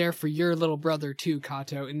be there for your little brother too,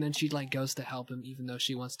 Kato, and then she, like, goes to help him, even though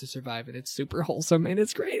she wants to survive, and it's super wholesome, and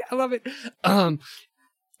it's great. I love it.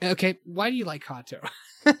 Okay, why do you like Kato?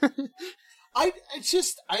 I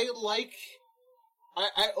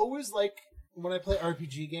always like, when I play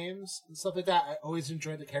RPG games and stuff like that, I always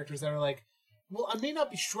enjoy the characters that are like, well, I may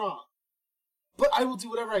not be strong, but I will do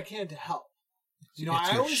whatever I can to help. You know,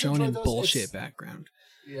 I always enjoy those. Bullshit background.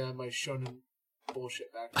 Yeah, my shonen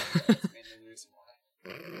bullshit background. That's mainly the reason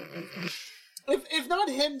why. If not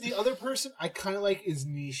him, the other person I kind of like is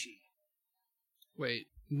Nishi. Wait,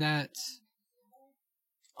 that's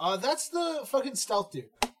the fucking stealth dude.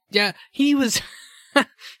 Yeah, he was... I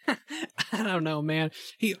don't know, man.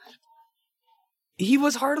 He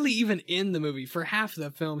was hardly even in the movie. For half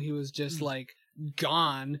the film, he was just, like,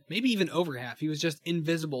 gone. Maybe even over half. He was just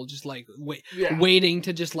invisible, just, like, waiting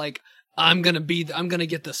to just, like, I'm gonna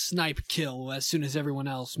get the snipe kill as soon as everyone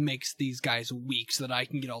else makes these guys weak so that I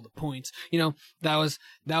can get all the points. You know, that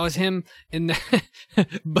was him. And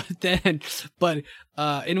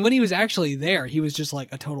and when he was actually there, he was just like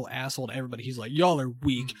a total asshole to everybody. He's like, y'all are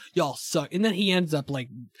weak, y'all suck. And then he ends up like,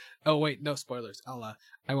 oh wait, no spoilers. I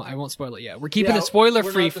won't spoil it yet. We're keeping it spoiler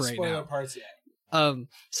free for right now. Parts yet.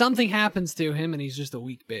 Something happens to him and he's just a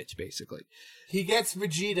weak bitch, basically. He gets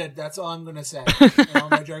Vegeta, that's all I'm gonna say. And all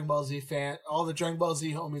the Dragon Ball Z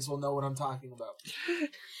homies will know what I'm talking about.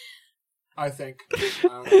 I think. I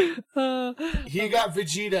don't know. He got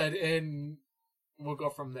Vegeta, and we'll go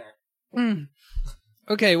from there.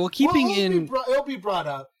 Okay, well, it'll be brought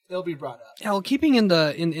up. Yeah, well, keeping in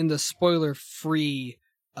the spoiler free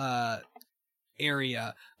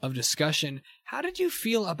area of discussion, how did you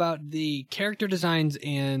feel about the character designs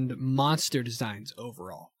and monster designs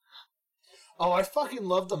overall? Oh, I fucking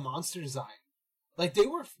love the monster design. Like they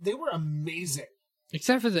were amazing.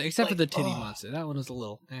 Except for the titty monster. That one was a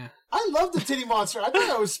little I love the titty monster. I thought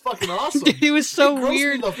that was fucking awesome. It was so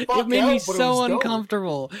weird. It made me so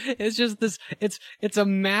uncomfortable. It's just this it's a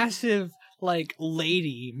massive like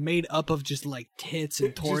lady made up of just like tits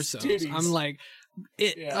and torsos. I'm like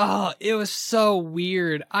it was so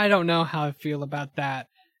weird. I don't know how I feel about that.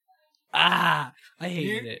 I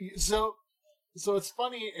hated it. So what's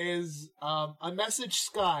funny is I messaged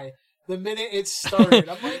Sky the minute it started.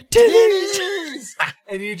 I'm like, titties!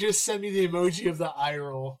 And you just send me the emoji of the eye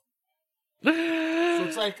roll. So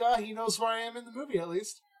it's like, he knows where I am in the movie at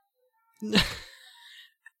least.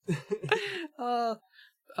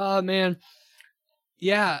 Man.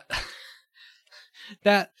 Yeah.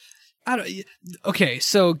 Okay,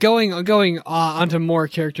 so going onto more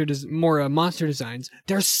more monster designs.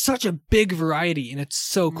 There's such a big variety, and it's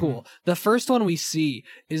so cool. The first one we see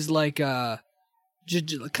is like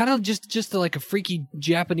just like a freaky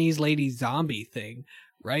Japanese lady zombie thing,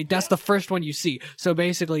 right? That's the first one you see. So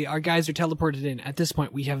basically, our guys are teleported in. At this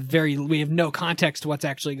point, we have no context to what's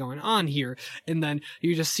actually going on here, and then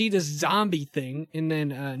you just see this zombie thing, and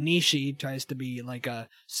then Nishi tries to be like a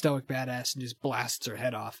stoic badass and just blasts her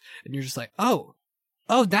head off, and you're just like,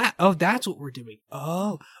 that's what we're doing.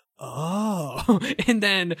 Oh, and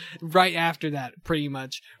then right after that, pretty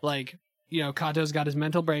much like. You know, Kato's got his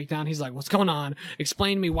mental breakdown. He's like, what's going on?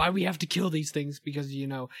 Explain to me why we have to kill these things, because, you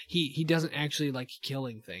know, he doesn't actually like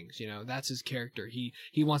killing things, you know, that's his character. He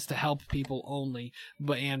wants to help people only,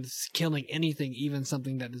 and killing anything, even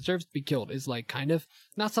something that deserves to be killed, is like kind of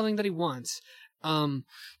not something that he wants.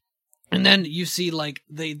 And then you see like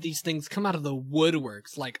these things come out of the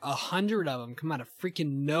woodworks, like 100 of them come out of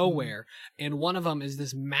freaking nowhere, and one of them is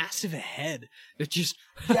this massive head that just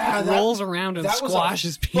rolls around and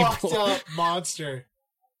squashes people. Fucked up monster,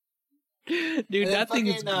 dude. That thing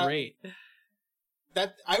is great.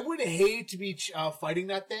 That I would hate to be fighting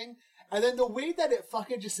that thing, and then the way that it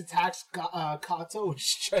fucking just attacks Kato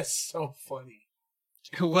was just so funny.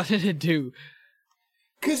 What did it do?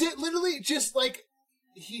 Because it literally just like.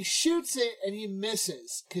 He shoots it and he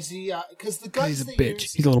misses because the guns he's a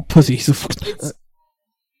bitch. He's a little pussy.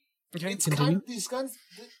 Okay, it's continue. kind of these guns.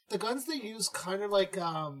 The guns they use kind of like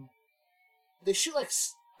they shoot like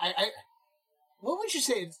what would you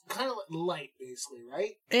say? It's kind of like light, basically,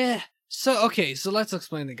 right? So let's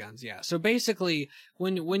explain the guns. Yeah. So basically,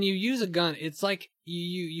 when you use a gun, it's like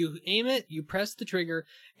you aim it, you press the trigger,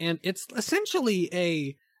 and it's essentially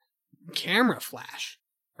a camera flash,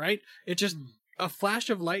 right? It just a flash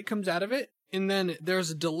of light comes out of it, and then there's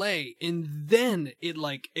a delay, and then it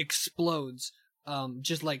like explodes.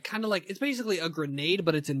 Just like kind of like it's basically a grenade,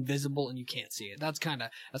 but it's invisible and you can't see it. That's kind of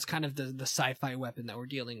the sci-fi weapon that we're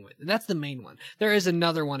dealing with. And that's the main one. There is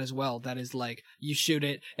another one as well that is like you shoot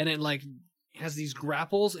it and it like has these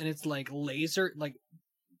grapples and it's like laser, like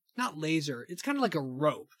not laser. It's kind of like a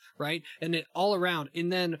rope, right? And it all around.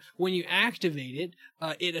 And then when you activate it,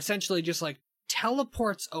 it essentially just like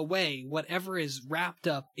teleports away whatever is wrapped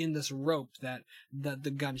up in this rope that the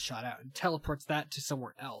gun shot out and teleports that to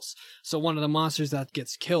somewhere else. So one of the monsters that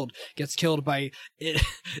gets killed by it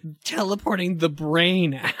teleporting the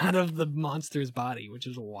brain out of the monster's body, which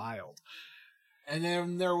is wild. And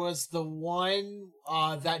then there was the one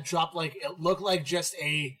that dropped like it looked like just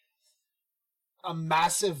a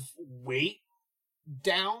massive weight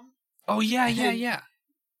down. Oh yeah.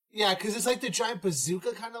 Yeah, because it's like the giant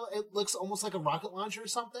bazooka kind of. It looks almost like a rocket launcher or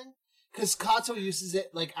something. Because Kato uses it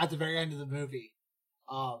like at the very end of the movie.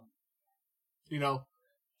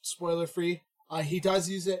 Spoiler free. He does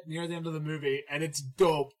use it near the end of the movie, and it's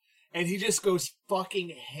dope. And he just goes fucking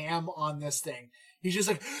ham on this thing. He's just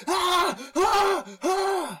like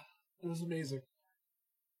ah. It was amazing.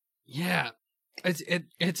 Yeah,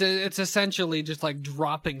 it's essentially just like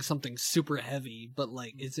dropping something super heavy, but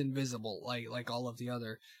like it's invisible, like all of the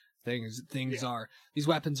other things are. These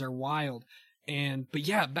weapons are wild, but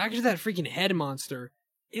yeah, back to that freaking head monster.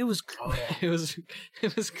 It was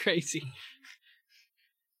it was crazy.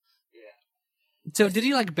 Yeah. So did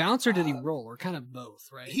he like bounce or did he roll or kind of both?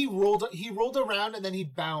 Right. He rolled around and then he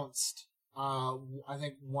bounced. I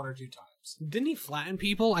think 1 or 2 times. Didn't he flatten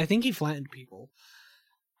people? I think he flattened people.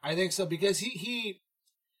 I think so because he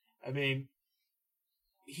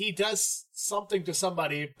does something to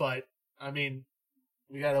somebody, but I mean,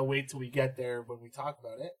 we gotta wait till we get there when we talk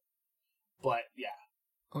about it. But yeah.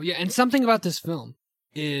 Oh yeah, and something about this film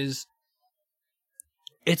is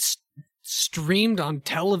it's streamed on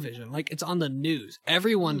television, like it's on the news.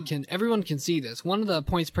 Everyone can see this. One of the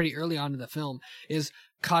points pretty early on in the film is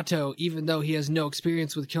Kato, even though he has no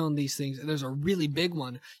experience with killing these things, and there's a really big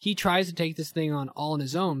one, he tries to take this thing on all on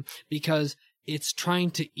his own because it's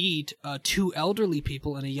trying to eat 2 elderly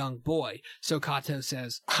people and a young boy. So Kato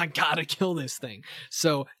says, I gotta kill this thing.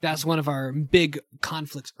 So that's one of our big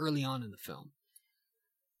conflicts early on in the film.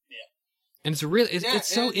 Yeah. And it's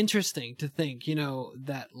so interesting to think,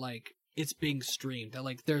 that like it's being streamed, that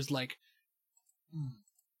like there's like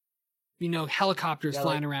helicopters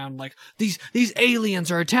flying around, like these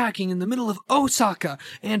aliens are attacking in the middle of Osaka,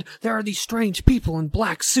 and there are these strange people in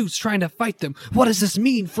black suits trying to fight them. What does this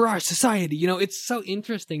mean for our society? It's so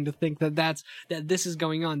interesting to think that this is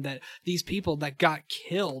going on, that these people that got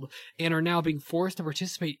killed and are now being forced to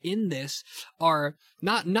participate in this are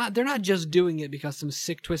they're not just doing it because some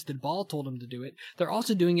sick twisted ball told them to do it. They're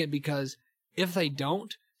also doing it because if they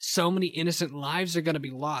don't, so many innocent lives are going to be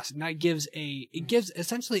lost, and that gives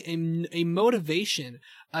essentially a motivation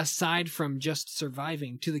aside from just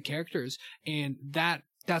surviving to the characters, and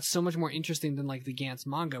that's so much more interesting than like the Gantz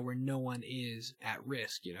manga where no one is at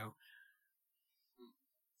risk.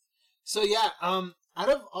 So yeah, out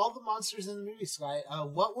of all the monsters in the movie, Sky,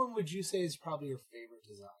 what one would you say is probably your favorite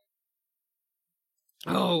design?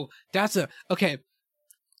 Oh, okay.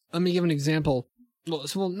 Let me give an example.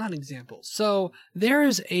 Well, not an example. So there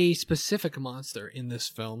is a specific monster in this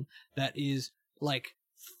film that is like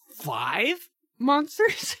 5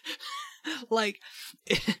 monsters. Like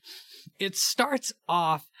it starts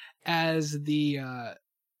off as the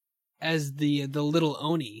little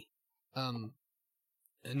Oni.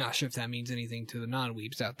 Not sure if that means anything to the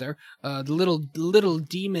non-weeps out there. The little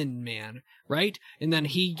demon man, right? And then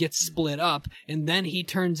he gets split up, and then he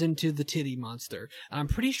turns into the titty monster. I'm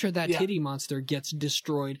pretty sure that titty monster gets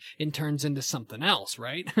destroyed and turns into something else,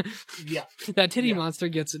 right? Yeah. That titty monster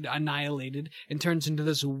gets annihilated and turns into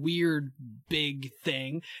this weird big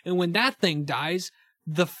thing. And when that thing dies,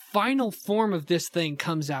 the final form of this thing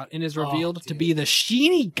comes out and is revealed to be the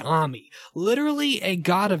Shinigami, literally a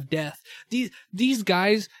god of death. These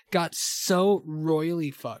guys got so royally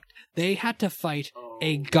fucked. They had to fight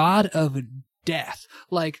a god of death.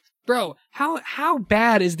 Like, bro, how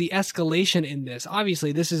bad is the escalation in this?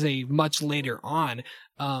 Obviously, this is a much later on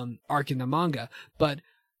arc in the manga, but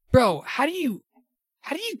bro, how do you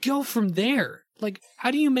how do you go from there? Like,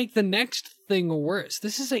 how do you make the next thing worse?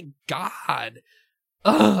 This is a god.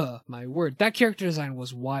 Ugh, my word. That character design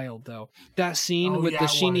was wild, though. That scene with the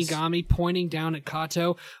Shinigami pointing down at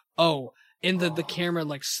Kato. Oh, and the camera,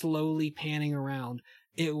 like, slowly panning around.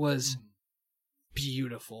 It was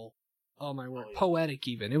beautiful. Oh, my word. Poetic,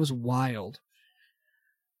 even. It was wild.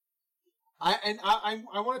 I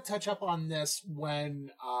want to touch up on this when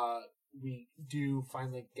we do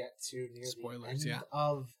finally get to near spoilers, the end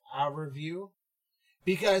of our review.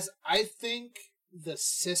 Because I think the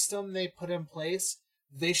system they put in place,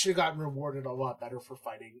 they should have gotten rewarded a lot better for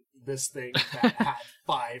fighting this thing that had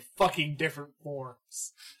 5 fucking different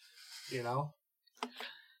forms. You know?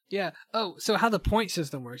 Yeah. Oh, so how the point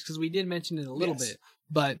system works, because we did mention it a little bit,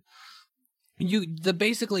 but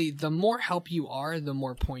basically the more help you are, the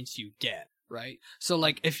more points you get. Right, so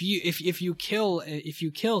like if you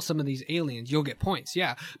kill some of these aliens, you'll get points,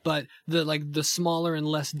 yeah. But the smaller and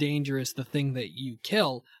less dangerous the thing that you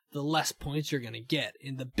kill, the less points you're gonna get,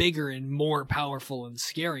 and the bigger and more powerful and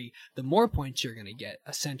scary, the more points you're gonna get,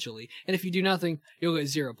 essentially. And if you do nothing, you'll get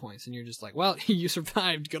 0 points, and you're just like, well, you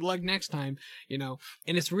survived. Good luck next time, you know.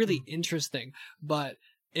 And it's really interesting, but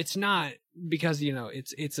it's not, because you know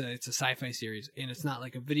it's a sci-fi series, and it's not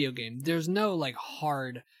like a video game. There's no like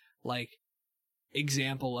hard like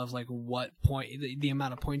example of like what point the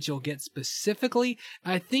amount of points you'll get specifically.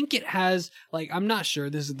 I think it has, like, I'm not sure,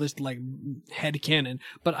 this is just like headcanon,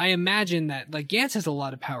 but I imagine that like Gantz has a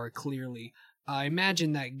lot of power. Clearly I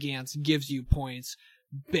imagine that Gantz gives you points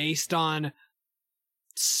based on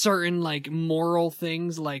certain like moral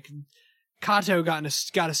things. Like Kato got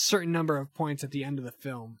a certain number of points at the end of the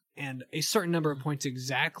film, and a certain number of points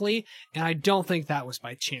exactly, and I don't think that was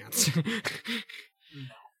by chance.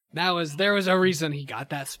 There was a reason he got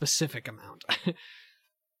that specific amount.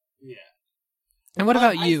 Yeah. And what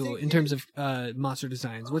about you in terms of monster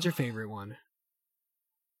designs? What's your favorite one?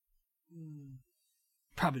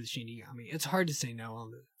 Probably the Shinigami. It's hard to say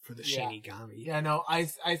no for the Shinigami. Yeah, no, I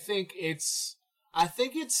think it's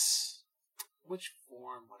which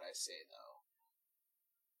form would I say though?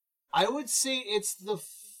 I would say it's the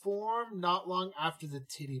form not long after the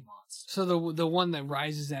titty monster. So the one that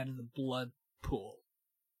rises out of the blood pool.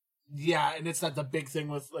 Yeah, and it's not the big thing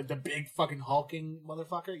with like the big fucking hulking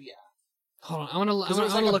motherfucker. Yeah. Hold on, I want to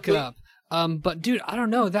look it up. But dude, I don't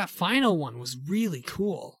know. That final one was really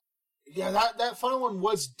cool. Yeah, that final one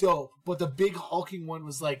was dope. But the big hulking one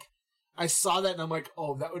was like, I saw that and I'm like,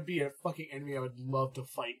 oh, that would be a fucking enemy I would love to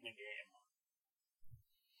fight in a game.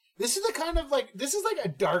 This is like a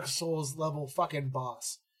Dark Souls level fucking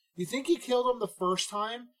boss. You think you killed him the first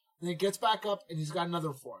time, and then he gets back up and he's got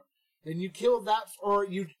another form. Then you kill that, or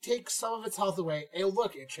you take some of its health away. Hey,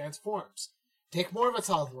 look, it transforms. Take more of its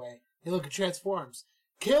health away. Hey, look, it transforms.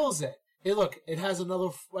 Kills it. Hey, look, it has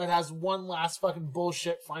one last fucking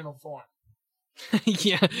bullshit final form.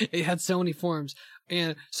 Yeah, it had so many forms.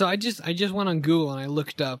 And so I just went on Google and I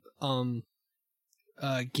looked up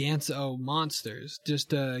Gantz monsters, just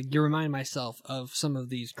to remind myself of some of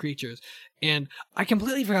these creatures. And I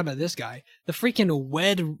completely forgot about this guy. The freaking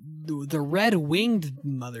red-winged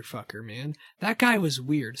motherfucker, man. That guy was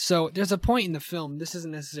weird. So there's a point in the film, this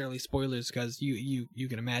isn't necessarily spoilers because you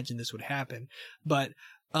can imagine this would happen, but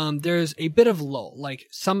there's a bit of lull. Like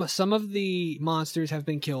some of the monsters have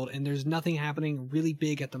been killed and there's nothing happening really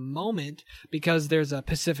big at the moment because there's a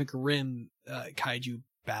Pacific Rim kaiju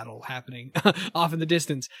battle happening off in the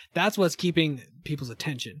distance. That's what's keeping people's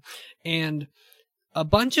attention. And a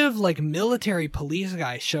bunch of like military police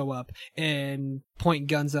guys show up and point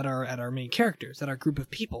guns at our main characters, at our group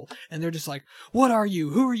of people, and they're just like, what are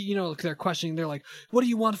you? Who are you? You know, they're questioning, they're like, what do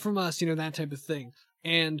you want from us? You know, that type of thing.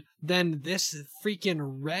 And then this freaking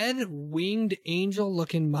red-winged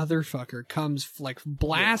angel-looking motherfucker comes, like,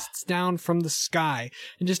 blasts down from the sky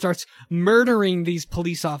and just starts murdering these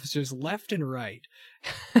police officers left and right.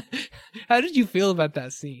 How did you feel about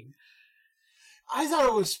that scene? I thought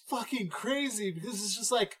it was fucking crazy because it's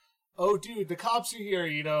just like, oh, dude, the cops are here,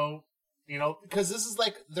 you know, because this is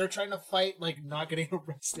like they're trying to fight, like, not getting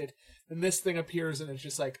arrested. And this thing appears and it's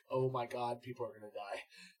just like, oh my god, people are going to die.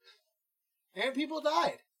 And people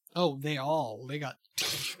died. Oh, they got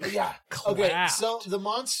yeah. Okay, so the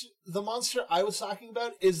monster I was talking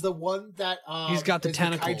about is the one that he's got the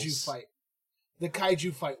tentacles. The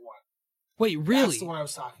kaiju fight one. Wait, really? That's the one I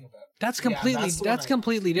was talking about. That's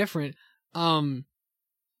completely different. No,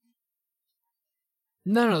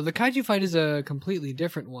 the kaiju fight is a completely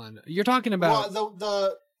different one. You're talking about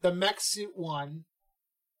the mech suit one.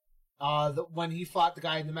 When he fought the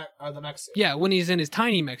guy in the mech suit. Yeah, when he's in his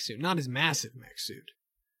tiny mech suit, not his massive mech suit.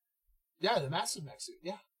 Yeah, the massive mech suit.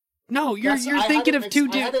 Yeah. No, you're I thinking had of two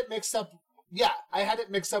I had different. it mixed up. Yeah, I had it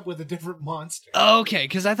mixed up with a different monster. Okay,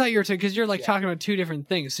 because I thought you were because you're like Yeah. talking about two different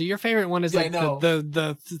things. So your favorite one is Yeah, like no.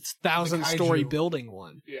 the 1,000-story kaiju. building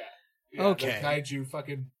one. Yeah. Okay. The kaiju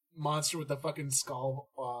fucking monster with the fucking skull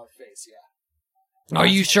face. Yeah. Are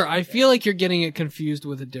That's you my sure? I favorite. feel like you're getting it confused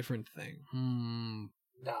with a different thing.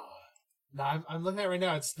 No, I'm looking at it right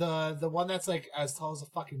now. It's the one that's like as tall as a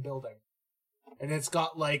fucking building, and it's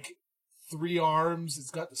got like 3 arms.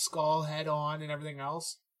 It's got the skull head on and everything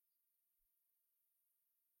else.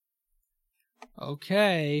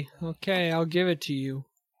 Okay, I'll give it to you.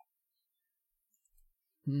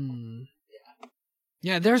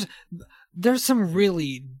 Yeah, there's some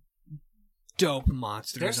really dope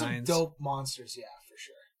monster There's designs. some dope monsters, yeah, for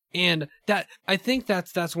sure. And that I think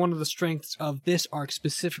that's one of the strengths of this arc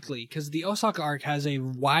specifically, because the Osaka arc has a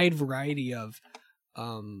wide variety of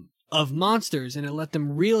monsters, and it let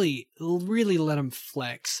them really let them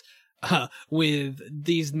flex with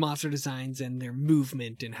these monster designs and their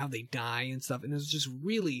movement and how they die and stuff. And it was just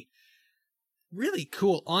really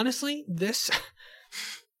cool. Honestly, this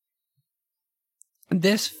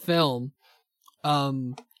film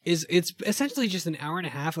it's essentially just an hour and a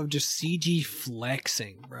half of just CG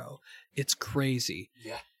flexing, bro. It's crazy.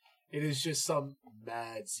 Yeah, it is just some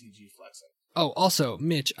mad CG flexing. Oh, also,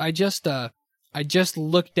 Mitch, I just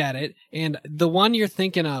looked at it, and the one you're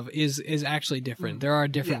thinking of is actually different. There are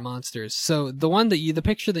different monsters. So the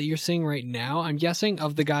picture that you're seeing right now, I'm guessing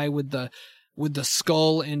of the guy with the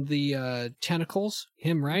skull and the tentacles,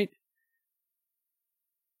 him, right?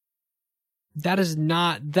 That is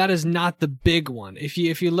not the big one. If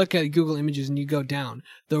you look at Google Images and you go down,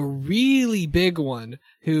 the really big one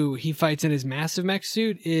who he fights in his massive mech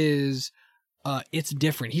suit is it's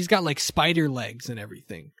different. He's got like spider legs and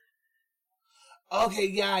everything.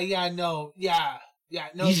 Okay, no.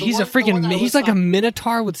 He's like a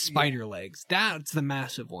minotaur with spider legs. That's the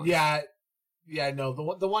massive one. No.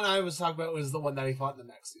 The one I was talking about was the one that he fought in the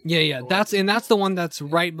mech suit. Yeah. That's the one that's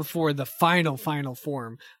right before the final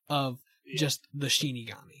form of just the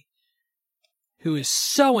Shinigami, who is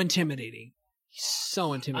so intimidating. He's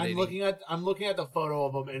so intimidating. I'm looking at the photo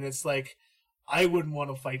of him, and it's like, I wouldn't want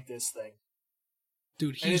to fight this thing,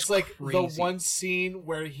 dude. He's and it's like crazy. the one scene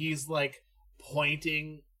where he's like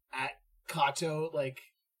pointing at Kato, like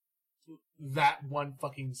that one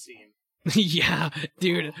fucking scene. Yeah,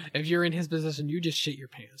 dude. If you're in his position, you just shit your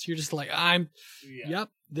pants. You're just like, yep,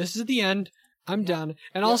 this is the end. I'm done.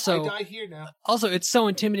 And also, I die here now. Also, it's so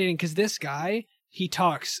intimidating because this guy, he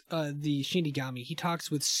talks, the Shinigami, he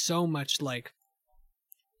talks with so much like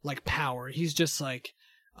power. He's just like,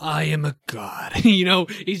 I am a god.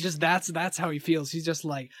 He's just, that's how he feels. He's just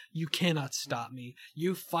like, you cannot stop me.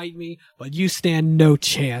 You fight me, but you stand no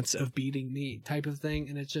chance of beating me, type of thing.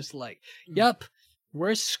 And it's just like, yep,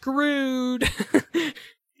 we're screwed.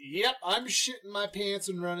 Yep, I'm shitting my pants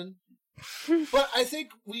and running. But I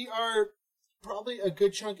think we are probably a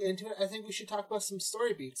good chunk into it. I think we should talk about some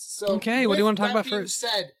story beats. So, okay, what do you want to talk about being first?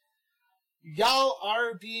 Said, y'all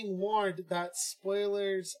are being warned that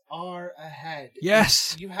spoilers are ahead.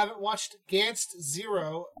 Yes. If you haven't watched Gantz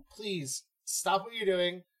Zero, please stop what you're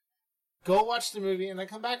doing, go watch the movie, and then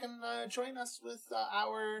come back and join us with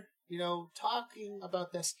our, talking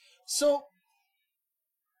about this. So,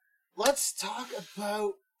 let's talk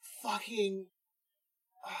about fucking.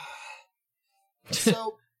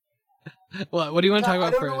 So. What do you want to talk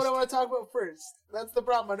about first? I don't know what I want to talk about first. That's the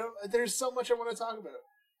problem. There's so much I want to talk about.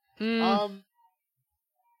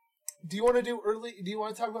 Do you want to do early? Do you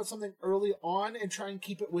want to talk about something early on and try and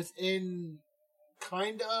keep it within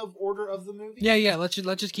kind of order of the movie? Yeah. Let's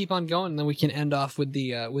just keep on going, and then we can end off with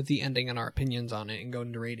the ending and our opinions on it, and go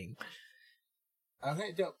into rating.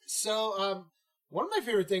 Okay, dope. So, one of my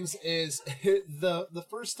favorite things is the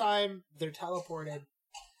first time they're teleported,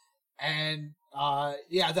 and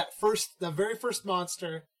the very first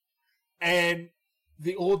monster, and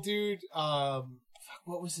the old dude,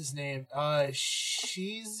 what was his name?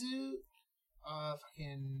 Shizu?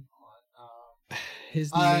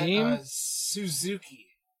 His name? Suzuki.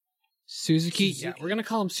 Suzuki? Yeah, we're gonna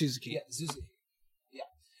call him Suzuki. Yeah, Suzuki.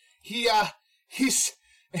 Yeah. He's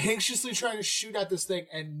anxiously trying to shoot at this thing,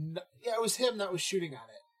 and it was him that was shooting at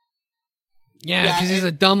it. Yeah, because he's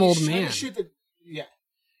a dumb old man.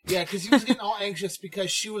 Yeah, because he was getting all anxious because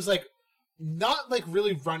she was like, not like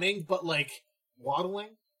really running, but like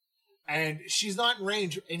waddling. And she's not in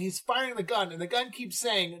range, and he's firing the gun, and the gun keeps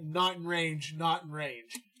saying, not in range, not in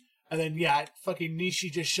range. And then, fucking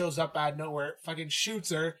Nishi just shows up out of nowhere, fucking shoots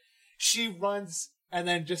her. She runs, and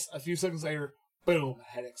then just a few seconds later, boom,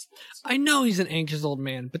 head explodes. I know he's an anxious old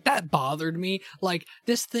man, but that bothered me. Like,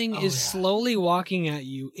 this thing is slowly walking at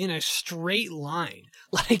you in a straight line.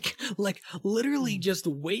 Like literally just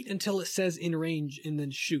wait until it says in range and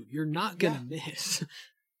then shoot. You're not gonna miss.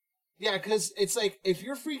 Yeah, because it's like, if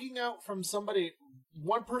you're freaking out from somebody,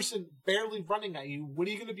 one person barely running at you, what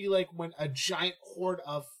are you gonna be like when a giant horde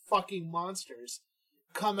of fucking monsters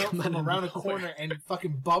come out from around a corner and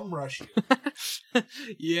fucking bum rush you?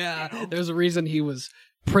 Yeah, you know? There's a reason he was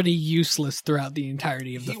pretty useless throughout the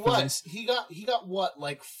entirety of the film. He got what,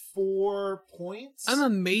 like 4 points? I'm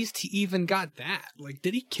amazed he even got that. Like,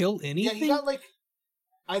 did he kill anything? Yeah, he got like,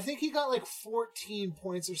 I think he got like 14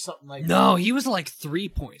 points or something like that. No, he was like 3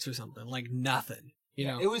 points or something, like nothing. You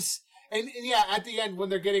know, it was, and yeah, at the end when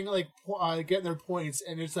they're getting like getting their points,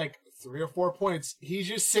 and it's like 3 or 4 points, he's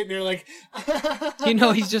just sitting there like, you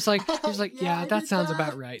know, he's like, yeah, that sounds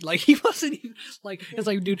about right. Like, he wasn't even like, it's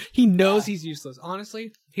like, dude, he knows he's useless.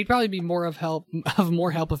 Honestly, he'd probably be more help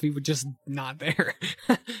if he would just not there.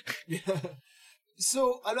 Yeah.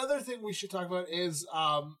 So another thing we should talk about is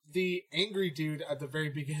the angry dude at the very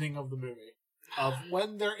beginning of the movie. Of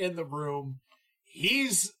when they're in the room,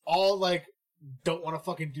 he's all like, don't want to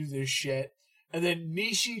fucking do this shit. And then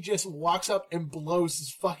Nishi just walks up and blows his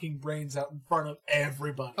fucking brains out in front of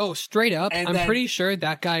everybody. Oh, straight up. And I'm pretty sure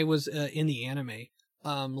that guy was in the anime,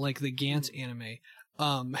 like the Gantz anime.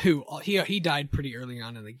 Who he died pretty early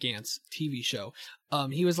on in the Gantz TV show.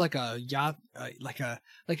 He was like a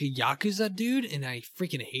Yakuza dude, and I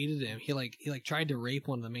freaking hated him. He tried to rape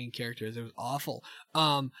one of the main characters. It was awful.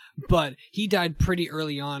 But he died pretty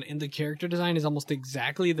early on, and the character design is almost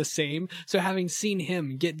exactly the same. So having seen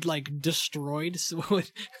him get like destroyed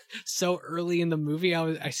so early in the movie,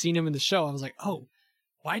 I seen him in the show. I was like, oh,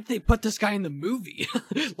 why did they put this guy in the movie?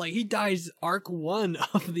 Like, he dies arc 1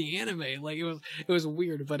 of the anime. Like, it was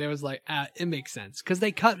weird, but it was like, it makes sense. Because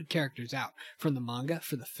they cut characters out from the manga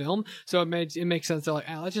for the film. So it makes sense. They're like,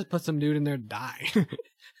 let's just put some dude in there to die.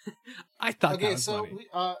 I thought that was funny.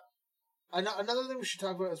 Another thing we should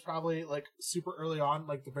talk about is probably, like, super early on,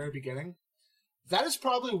 like, the very beginning. That is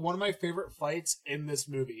probably one of my favorite fights in this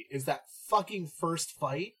movie, is that fucking first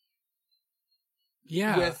fight.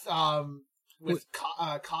 Yeah. With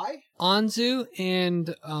Kai? Anzu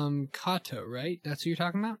and Kato, right? That's who you're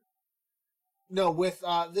talking about? No, with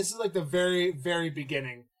this is like the very, very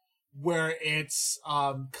beginning, where it's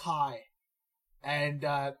Kai, and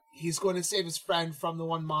he's going to save his friend from the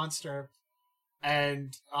one monster,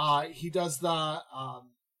 and he does the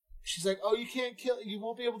she's like, oh, you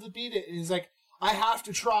won't be able to beat it, and he's like, I have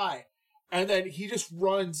to try. And then he just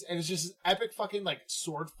runs, and it's just an epic fucking like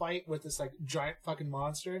sword fight with this like giant fucking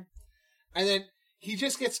monster. And then he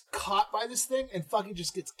just gets caught by this thing and fucking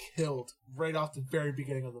just gets killed right off the very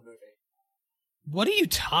beginning of the movie. What are you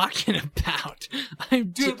talking about?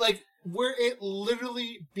 Dude, like, where it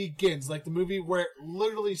literally begins, like the movie where it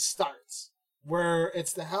literally starts, where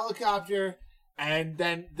it's the helicopter, and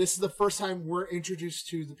then this is the first time we're introduced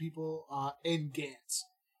to the people in Gantz.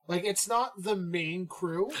 Like, it's not the main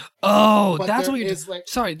crew. Oh, that's what you're... Like,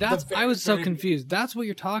 sorry, I was so confused. That's what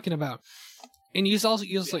you're talking about. And you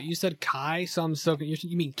said Kai, so I'm so confused.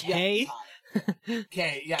 You mean Kei?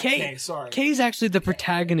 Yeah, Kei, sorry. Kei's actually the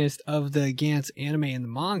protagonist of the Gantz anime and the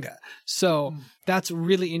manga. So that's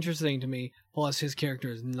really interesting to me. Plus, his character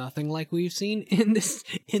is nothing like we've seen in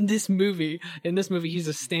this movie. In this movie, he's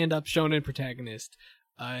a stand-up shonen protagonist.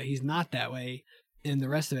 He's not that way in the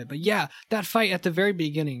rest of it. But yeah, that fight at the very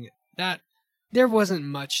beginning, there wasn't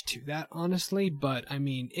much to that, honestly, but I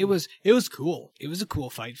mean, it was cool. It was a cool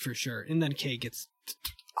fight for sure. And then Kei gets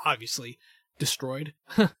obviously destroyed.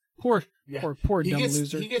 Poor dumb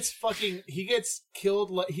loser. He gets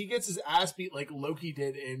killed. He gets his ass beat like Loki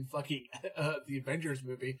did in fucking the Avengers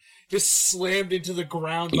movie. Just slammed into the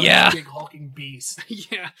ground by a big hulking beast.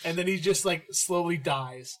 Yeah. And then he just like slowly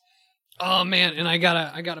dies. Oh man, and I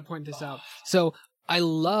gotta point this out. So I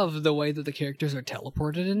love the way that the characters are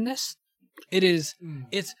teleported in this.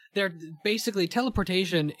 They're basically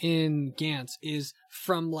teleportation in Gantz is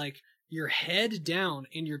from like your head down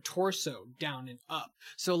and your torso down and up.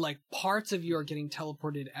 So like parts of you are getting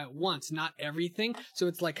teleported at once, not everything. So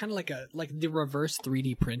it's like kind of like the reverse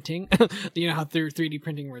 3D printing. You know how 3D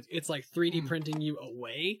printing works? It's like 3D printing you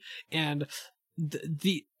away, and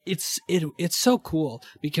it's so cool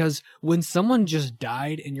because when someone just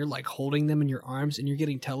died and you're like holding them in your arms and you're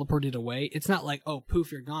getting teleported away, it's not like, oh,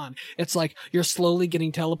 poof, you're gone. It's like you're slowly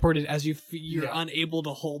getting teleported as you're unable to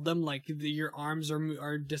hold them. Like your arms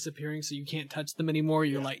are disappearing, so you can't touch them anymore.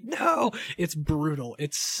 You're like, no, it's brutal.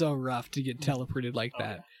 It's so rough to get teleported like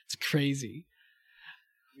that. It's crazy.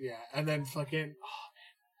 Yeah, and then fucking.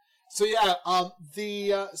 So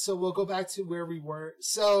yeah, so we'll go back to where we were.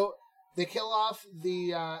 So they kill off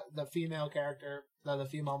the female character, the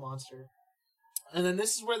female monster, and then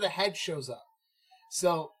this is where the head shows up.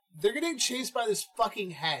 So they're getting chased by this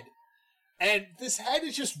fucking head, and this head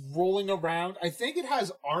is just rolling around. I think it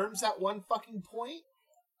has arms at one fucking point,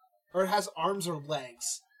 or it has arms or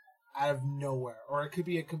legs out of nowhere, or it could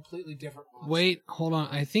be a completely different monster. Wait, hold on.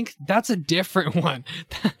 I think that's a different one.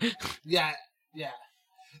 Yeah.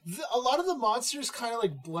 A lot of the monsters kind of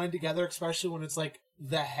like blend together, especially when it's like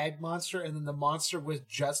the head monster and then the monster with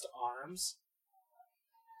just arms.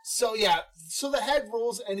 So yeah, so the head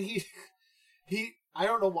rolls and he I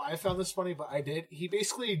don't know why I found this funny, but I did. He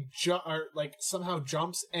basically somehow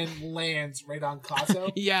jumps and lands right on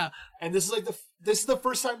Kato. Yeah. And this is the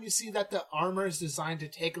first time you see that the armor is designed to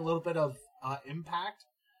take a little bit of impact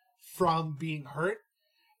from being hurt,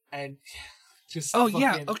 and just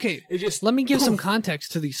okay. It just let me give some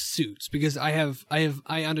context to these suits because I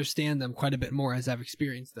understand them quite a bit more as I've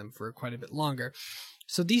experienced them for quite a bit longer.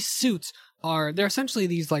 So these suits they're essentially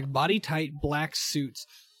these like body tight black suits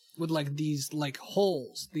with like these like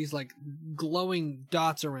holes, these like glowing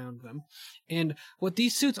dots around them. And what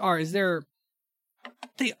these suits are is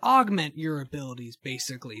they augment your abilities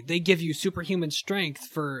basically. They give you superhuman strength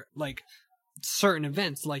for like certain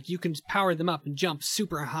events, like you can power them up and jump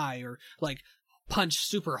super high or like punch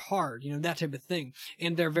super hard, that type of thing.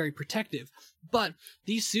 And they're very protective. But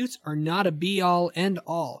these suits are not a be all end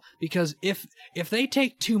all, because if they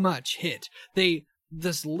take too much hit,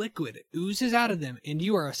 this liquid oozes out of them and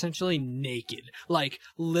you are essentially naked. Like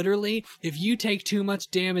literally, if you take too much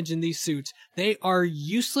damage in these suits, they are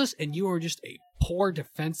useless and you are just a poor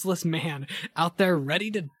defenseless man out there ready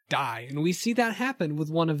to die. And we see that happen with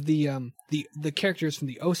one of the characters from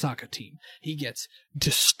the Osaka team. He gets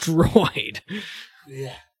destroyed.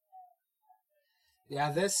 Yeah,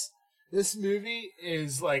 this movie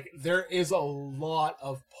is like, there is a lot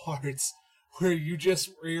of parts where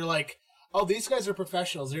you're like, oh, these guys are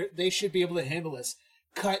professionals. They should be able to handle this.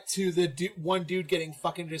 Cut to the one dude getting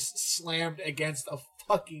fucking just slammed against a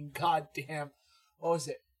fucking goddamn... What was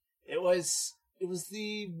it? It was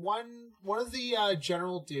the one of the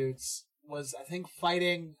general dudes was, I think,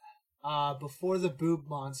 fighting before the boob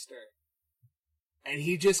monster. And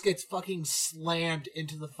he just gets fucking slammed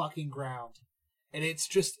into the fucking ground. And it's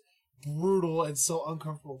just brutal and so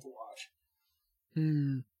uncomfortable to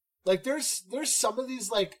watch. Like, there's some of these,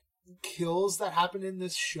 like, kills that happen in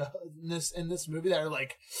this show, in this movie that are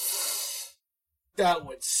like, that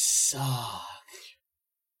would suck.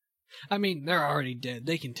 I mean, they're already dead.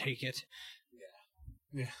 They can take it.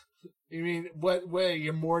 Yeah. You mean, what?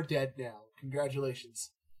 You're more dead now.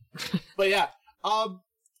 Congratulations. But yeah.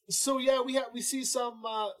 So yeah, we see some.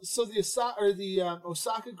 So the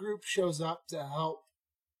Osaka group shows up to help,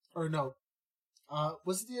 or no?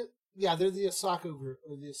 Was it they're the Osaka group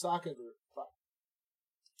or the Osaka group.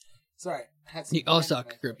 Sorry, the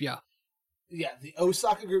Osaka group, yeah. Yeah, the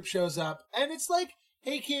Osaka group shows up, and it's like,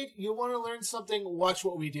 hey kid, you want to learn something? Watch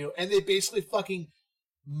what we do. And they basically fucking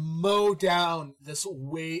mow down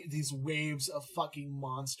these waves of fucking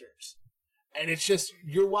monsters. And it's just,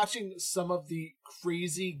 you're watching some of the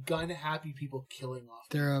crazy gun-happy people killing off.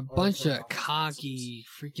 They're a bunch of cocky,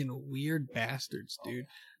 freaking weird bastards, dude.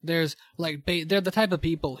 There's, like, they're the type of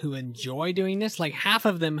people who enjoy doing this. Like, half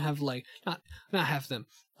of them have, like, not half of them.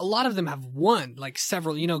 A lot of them have won, like,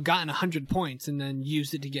 several, gotten 100 points and then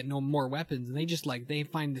used it to get no more weapons. And they just, like, they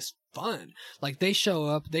find this fun. Like, they show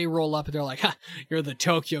up, they roll up, and they're like, ha, you're the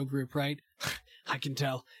Tokyo group, right? I can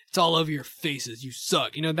tell. It's all over your faces. You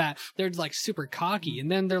suck. That. They're, like, super cocky.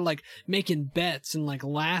 And then they're, like, making bets and, like,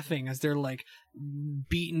 laughing as they're, like,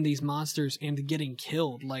 beating these monsters and getting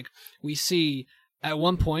killed. Like, we see, at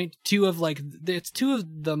one point, two of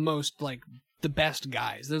the most, like, the best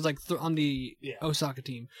guys. There's like on the Osaka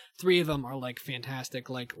team, 3 of them are like fantastic.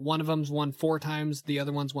 Like one of them's won 4 times, the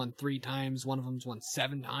other one's won 3 times, one of them's won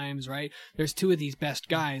 7 times, right? There's 2 of these best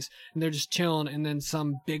guys and they're just chilling, and then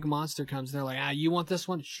some big monster comes. They're like, you want this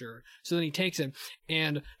one? Sure. So then he takes it,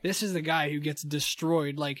 and this is the guy who gets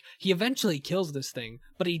destroyed. Like, he eventually kills this thing,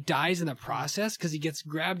 but he dies in the process because he gets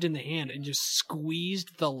grabbed in the hand and just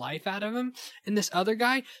squeezed the life out of him. And this other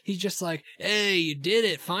guy, he's just like, hey, you did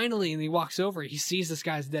it, finally. And he walks over, he sees this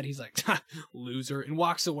guy's dead, he's like, loser, and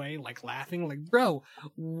walks away, like, laughing, like, bro,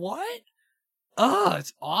 what?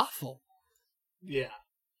 It's awful. Yeah,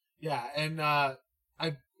 and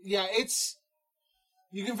it's,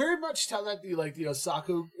 you can very much tell that the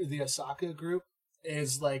Osaka group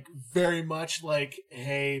is like very much like,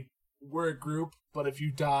 hey, we're a group, but if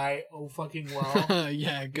you die, oh fucking well.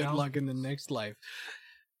 Yeah, good luck in the next life.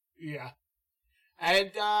 Yeah.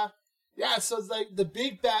 And Yeah, so it's like the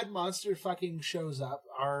big bad monster fucking shows up,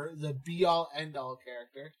 are the be all end all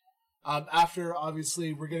character. After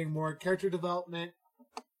obviously we're getting more character development,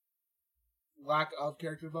 lack of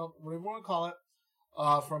character development, whatever you want to call it,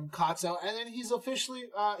 from Kato, and then he's officially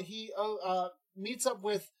meets up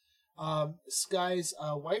with Sky's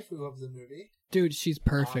waifu of the movie. Dude, she's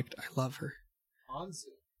perfect. I love her. Anzu.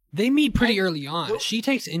 They meet pretty early on. She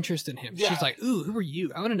takes interest in him. Yeah. She's like, ooh, who are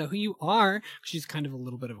you? I want to know who you are. She's kind of a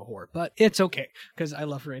little bit of a whore, but it's okay because I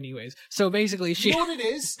love her anyways. So basically she... You know what it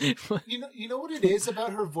is? you know what it is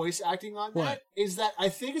about her voice acting on that? What? Is that I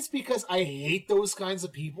think it's because I hate those kinds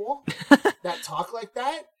of people that talk like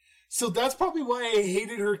that. So that's probably why I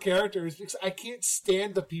hated her character, is because I can't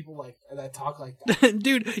stand the people like that talk like that.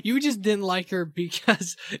 Dude, you just didn't like her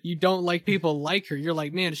because you don't like people like her. You're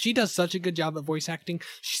like, man, she does such a good job at voice acting.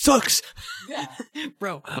 She sucks. Yeah.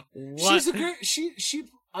 Bro, what? She's a great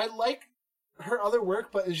I like her other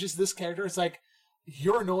work, but it's just this character, it's like,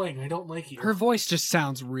 you're annoying. I don't like you. Her voice just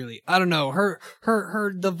sounds really, I don't know.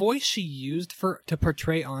 The voice she used to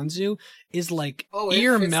portray Anzu is like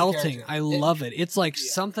ear melting. I love it. It's like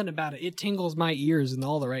something about it. It tingles my ears in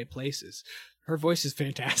all the right places. Her voice is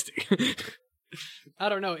fantastic. I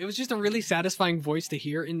don't know. It was just a really satisfying voice to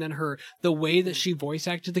hear. And then the way that she voice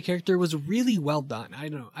acted the character was really well done. I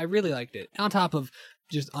don't know. I really liked it. On top of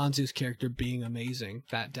just Anzu's character being amazing.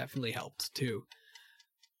 That definitely helped too.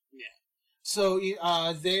 So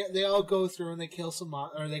they all go through and they kill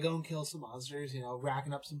they go and kill some monsters,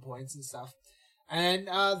 racking up some points and stuff. And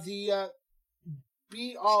the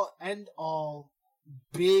be all end all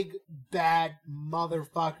big bad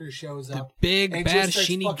motherfucker shows up. The big bad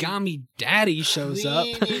Shinigami daddy shows up.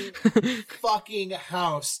 Fucking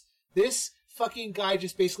house. This fucking guy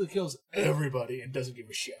just basically kills everybody and doesn't give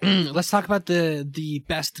a shit. Let's talk about the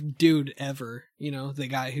best dude ever. The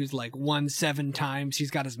guy who's like won 7 times.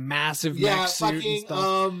 He's got his massive mech suit and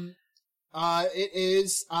stuff. It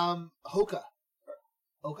is Hoka.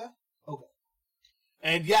 Oka?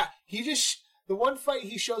 And yeah, he just the one fight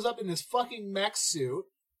he shows up in his fucking mech suit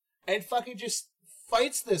and fucking just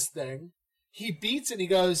fights this thing. He beats it,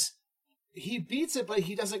 but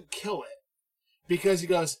he doesn't kill it because he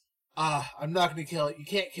goes, I'm not going to kill it. You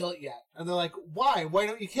can't kill it yet. And they're like, why? Why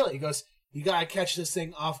don't you kill it? He goes, you got to catch this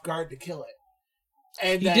thing off guard to kill it.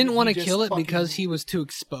 And he didn't want to kill it because he was too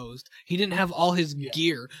exposed. He didn't have all his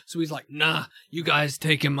gear. So he's like, nah, you guys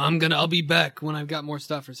take him. I'll be back when I've got more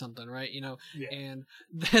stuff or something, right? Yeah. And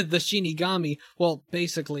the Shinigami, well,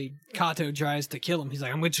 basically, Kato tries to kill him. He's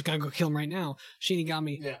like, I'm just going to go kill him right now.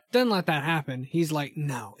 Shinigami doesn't let that happen. He's like,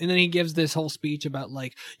 no. And then he gives this whole speech about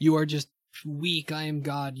like, you are just weak, I am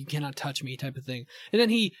God, you cannot touch me type of thing. And then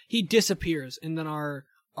he disappears, and then our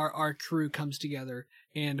crew comes together,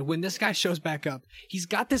 and when this guy shows back up, he's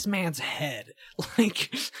got this man's head.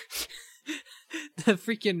 Like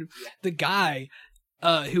the guy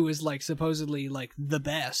who is like supposedly like the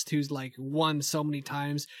best, who's like won so many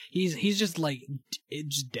times, he's just like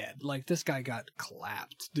just dead. Like this guy got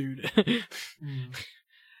clapped, dude.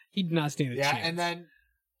 He did not stand a chance. And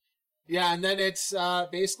then it's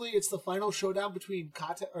basically it's the final showdown between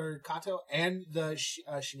Kato and the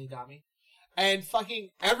Shinigami, and fucking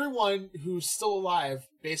everyone who's still alive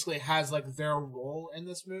basically has like their role in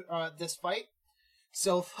this fight.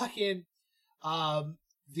 So fucking our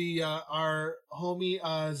homie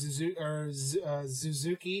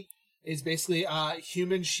Suzuki is basically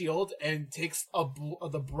human shield and takes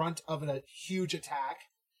the brunt of a huge attack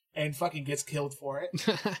and fucking gets killed for it.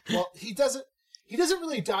 Well, he doesn't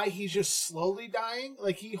really die, he's just slowly dying.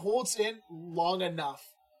 Like, he holds in long enough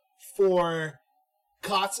for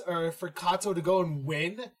Kato to go and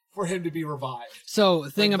win for him to be revived. So,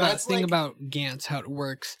 thing about Gantz, how it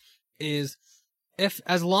works, is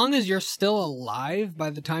as long as you're still alive by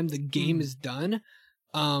the time the game is done,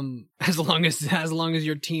 as long as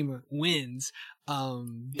your team wins,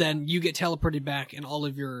 then you get teleported back and all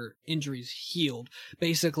of your injuries healed.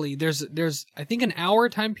 Basically, there's I think an hour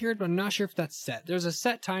time period, but I'm not sure if that's set. There's a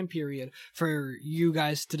set time period for you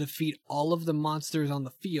guys to defeat all of the monsters on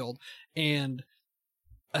the field and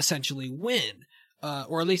essentially win.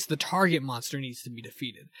 Or at least the target monster needs to be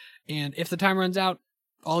defeated. And if the time runs out,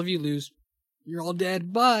 all of you lose. You're all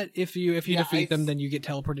dead. But if you defeat them, then you get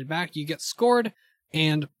teleported back. You get scored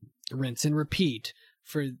and rinse and repeat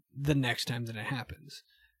for the next time that it happens.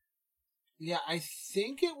 Yeah, I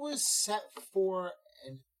think it was set for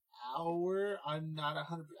an hour. I'm not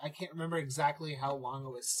 100%. I can't remember exactly how long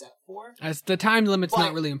it was set for. As the time limit's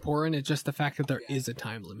not really important. It's just the fact that there is a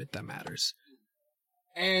time limit that matters.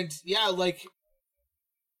 And yeah, like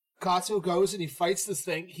Kato goes and he fights this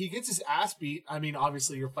thing. He gets his ass beat. I mean,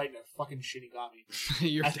 obviously you're fighting a fucking Shinigami.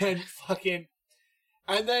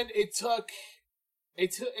 And then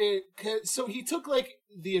so he took like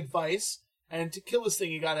the advice, and to kill this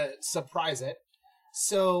thing you gotta surprise it.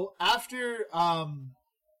 So after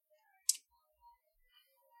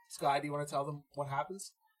Sky, do you want to tell them what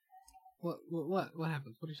happens? What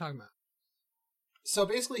happens? What are you talking about? So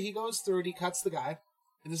basically he goes through and he cuts the guy,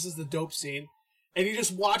 and this is the dope scene, and you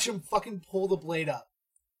just watch him fucking pull the blade up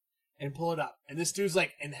and pull it up, and this dude's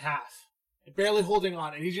like in half, barely holding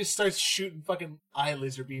on, and he just starts shooting fucking eye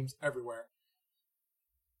laser beams everywhere.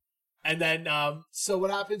 And then, so what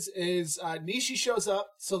happens is, Nishi shows up.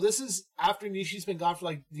 So this is after Nishi's been gone for,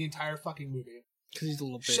 like, the entire fucking movie. Because he's a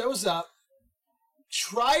little bit... Shows up,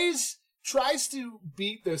 tries to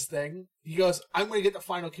beat this thing. He goes, I'm going to get the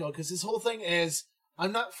final kill. Because his whole thing is,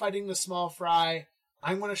 I'm not fighting the small fry.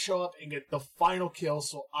 I'm going to show up and get the final kill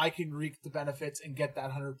so I can reap the benefits and get that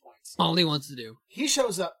 100 points. All he wants to do. He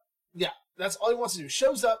shows up. Yeah, that's all he wants to do.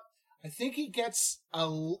 Shows up. I think he gets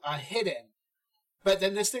a hit in. But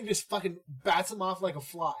then this thing just fucking bats him off like a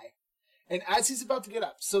fly. And as he's about to get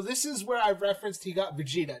up, so this is where I referenced he got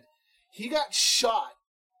Vegeta. He got shot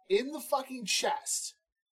in the fucking chest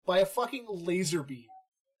by a fucking laser beam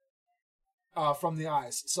from the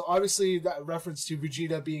eyes. So obviously that reference to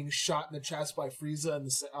Vegeta being shot in the chest by Frieza in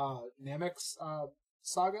the Namek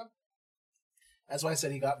saga. That's why I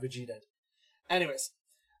said he got Vegeta. Anyways,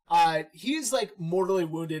 he's like mortally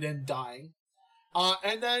wounded and dying.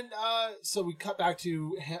 And then, so we cut back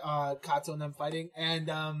to Kato and them fighting,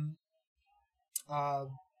 and Anzu.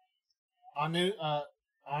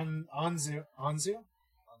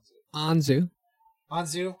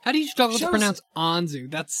 How do you struggle to pronounce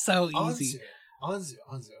Anzu? That's so easy. Anzu.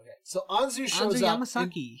 Okay, so Anzu shows up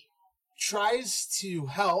and tries to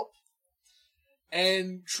help,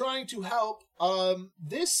 and trying to help,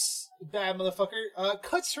 this bad motherfucker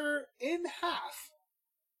cuts her in half.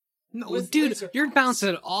 No, dude, you're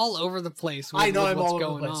bouncing all over the place with, I know, with I'm what's all over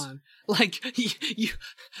going the place. on. Like,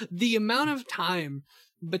 the amount of time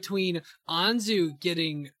between Anzu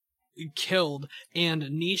getting killed and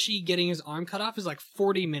Nishi getting his arm cut off is like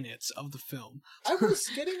 40 minutes of the film. I was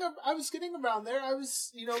getting around there. I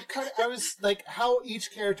was, I was like how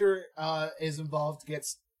each character is involved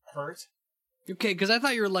gets hurt. Okay, because I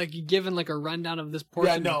thought you were like giving like a rundown of this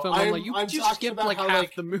portion of the film. I'm like, you skipped like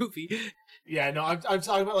half the movie. Yeah, no, I'm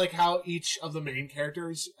talking about like how each of the main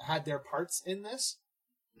characters had their parts in this.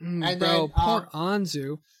 And bro, then, poor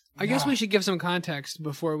Anzu. I guess we should give some context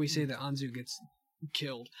before we say that Anzu gets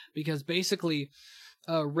killed, because basically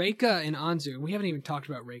Reika and Anzu, we haven't even talked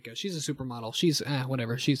about Reika. She's a supermodel. She's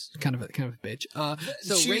whatever. She's kind of a bitch.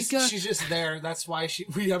 So Reika, she's just there. That's why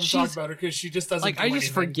we haven't talked about her, because she just doesn't. Like, do I just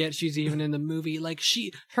anything. forget she's even in the movie. Like,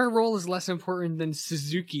 her role is less important than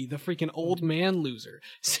Suzuki, the freaking old man loser.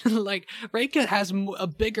 So, like, Reika has a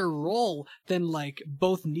bigger role than like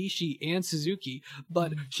both Nishi and Suzuki,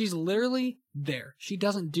 but she's literally there. She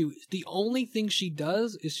doesn't do. The only thing she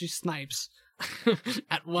does is she snipes.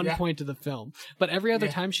 At one point of the film, but every other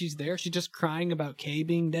time she's there, she's just crying about Kay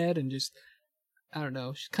being dead, and just I don't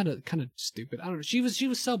know, she's kind of stupid. I don't know. She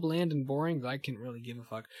was so bland and boring that I couldn't really give a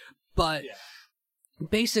fuck. But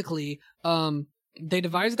basically, they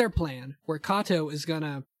devised their plan where Kato is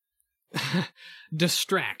gonna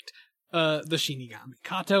distract the Shinigami.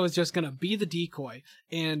 Kato is just gonna be the decoy,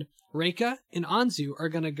 and Reika and Anzu are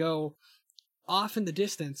gonna go off in the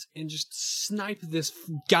distance and just snipe this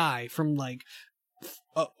guy from like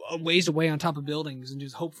a ways away on top of buildings and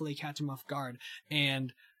just hopefully catch him off guard.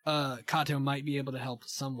 And Kato might be able to help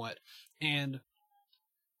somewhat. And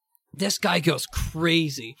this guy goes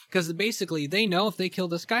crazy because basically they know if they kill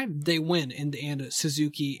this guy, they win, and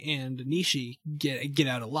Suzuki and Nishi get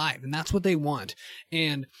out alive, and that's what they want.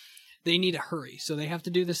 And they need to hurry, so they have to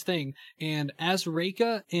do this thing. And as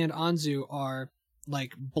Reika and Anzu are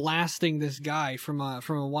like blasting this guy from a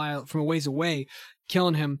ways away,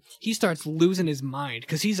 killing him, he starts losing his mind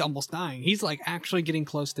because he's almost dying. He's like actually getting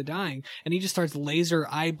close to dying, and he just starts laser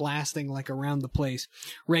eye blasting like around the place.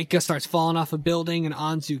 Reika starts falling off a building, and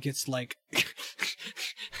Anzu gets like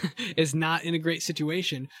is not in a great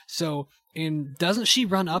situation. So, and doesn't she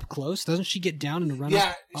run up close? Doesn't she get down and run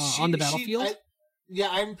up on the battlefield?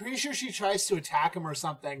 I'm pretty sure she tries to attack him or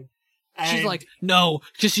something. And she's like, no,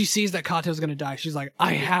 because she sees that Kato's gonna die. She's like,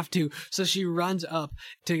 I have to. So she runs up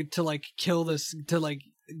to like kill this, to like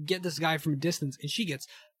get this guy from a distance, and she gets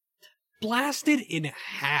blasted in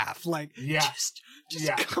half. Like, just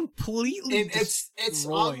completely. And it's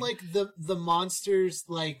on like the monster's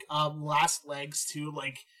like last legs too.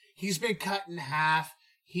 Like, he's been cut in half.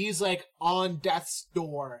 He's like on death's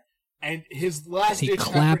door, And his last He ditch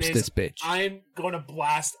claps effort this is, bitch. I'm going to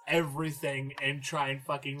blast everything and try and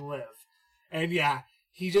fucking live. And yeah,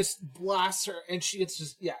 he just blasts her, and she gets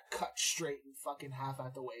just, cut straight and fucking half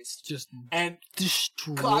at the waist. Just And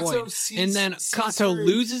destroyed. Kato sees, and then sees Kato her,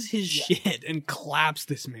 loses his shit and claps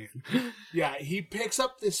this man. Yeah, he picks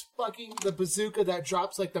up the bazooka that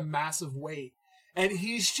drops like the massive weight. And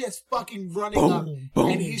he's just fucking running up. Boom,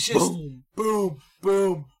 And he's just boom. boom,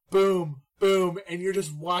 boom, boom, boom. And you're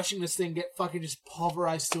just watching this thing get fucking just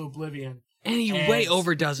pulverized to oblivion. And he way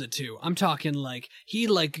overdoes it too. I'm talking like he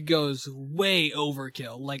like goes way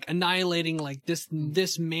overkill, like annihilating like this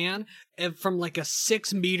man from like a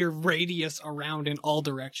 6-meter radius around in all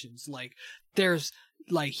directions. Like there's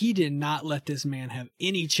like he did not let this man have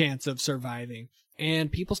any chance of surviving.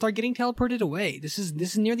 And people start getting teleported away. This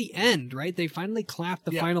is near the end, right? They finally clap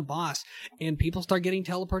the final boss, and people start getting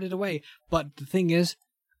teleported away. But the thing is,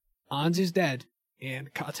 Anzu's dead.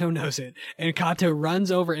 And Kato knows it. And Kato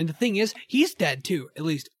runs over. And the thing is, he's dead too. At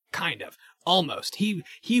least, kind of. Almost.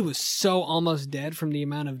 He was so almost dead from the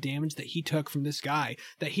amount of damage that he took from this guy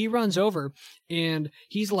that he runs over and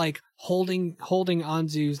he's like holding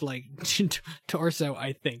Anzu's like torso,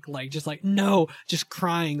 I think. Like, just like, no, just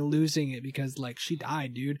crying, losing it because like she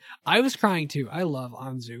died, dude. I was crying too. I love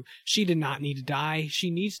Anzu. She did not need to die. She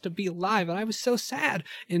needs to be alive. And I was so sad.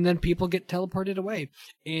 And then people get teleported away.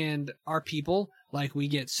 And our people, like we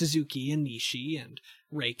get Suzuki and Nishi and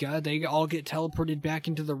Reika, they all get teleported back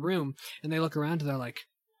into the room, and they look around and they're like,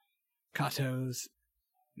 Kato's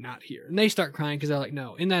not here. And they start crying because they're like,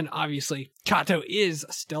 no. And then, obviously, Kato is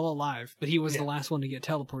still alive, but he was the last one to get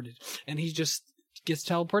teleported. And he just gets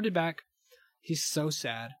teleported back. He's so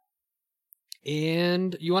sad.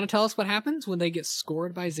 And you want to tell us what happens when they get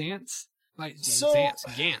scored by Gantz?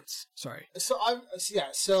 Gantz, sorry. So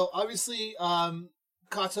obviously,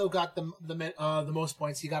 Kato got the most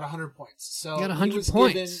points. He got 100 points. So he got 100 he was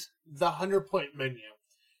points. given the 100-point menu.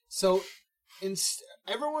 So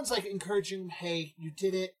everyone's like encouraging him, hey, you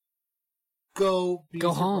did it. Go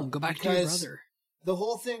home. Go back to your brother. The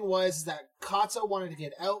whole thing was that Kato wanted to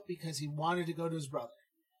get out because he wanted to go to his brother.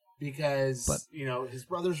 Because, his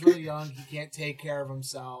brother's really young. He can't take care of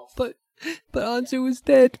himself. But Anzu is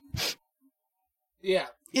dead. Yeah.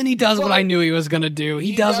 And he does what I knew he was going to do.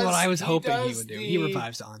 He does what I was hoping he would do. He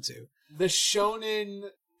revives Anzu. The shonen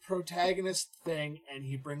protagonist thing, and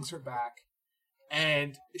he brings her back.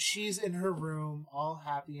 And she's in her room, all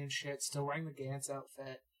happy and shit, still wearing the Gantz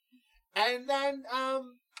outfit. And then,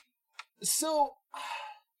 so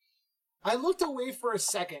I looked away for a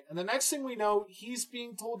second, and the next thing we know, he's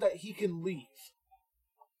being told that he can leave.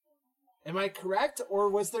 Am I correct? Or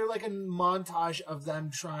was there like a montage of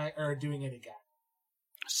them doing it again?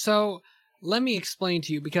 So let me explain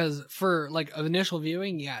to you, because for like initial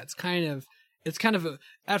viewing, it's kind of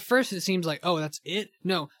at first it seems like, oh, that's it.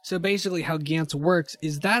 No. So basically how Gantz works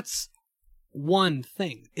is that's one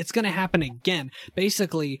thing. It's going to happen again.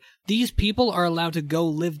 Basically, these people are allowed to go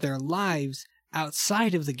live their lives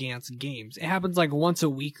outside of the Gantz games. It happens like once a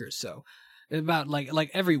week or so. About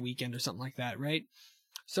like every weekend or something like that, right?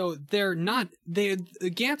 So Gantz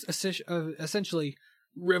essentially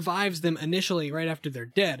revives them initially right after they're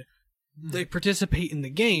dead. They participate in the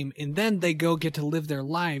game, and then they go get to live their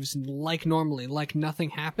lives like normally, like nothing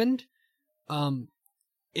happened. And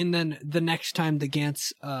then the next time the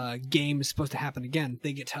Gantz game is supposed to happen again,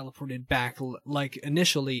 they get teleported back like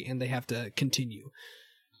initially, and they have to continue.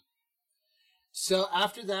 So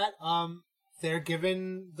after that, they're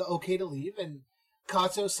given the okay to leave, and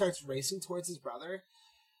Kato starts racing towards his brother.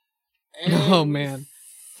 And oh man!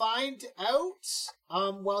 Find out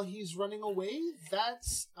while he's running away that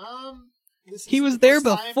he was there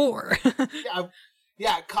before.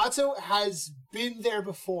 Kato has been there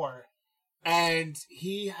before, and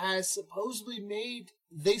he has supposedly made.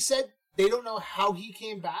 They said they don't know how he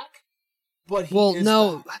came back, but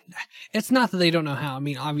back. It's not that they don't know how. I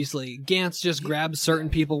mean, obviously, Gantz just grabs certain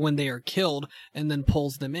people when they are killed and then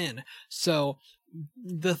pulls them in. So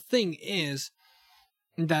the thing is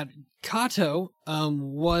that Kato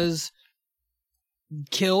was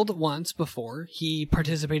killed once before. He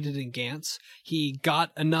participated in Gantz. He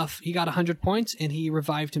got 100 points, and he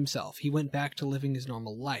revived himself. He went back to living his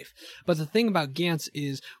normal life. But the thing about Gantz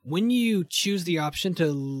is when you choose the option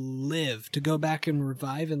to go back and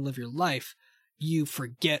revive and live your life, you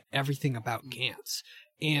forget everything about Gantz.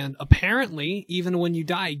 And apparently, even when you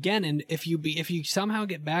die again, and if you somehow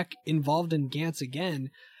get back involved in Gantz again,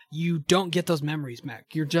 you don't get those memories back.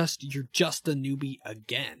 You're just the newbie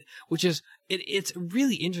again, which is it's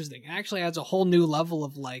really interesting. It actually adds a whole new level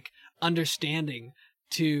of like understanding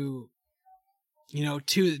to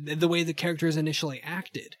to the way the characters initially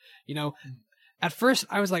acted. At first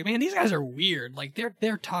I was like, man, these guys are weird. Like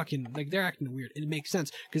they're talking, like they're acting weird. It makes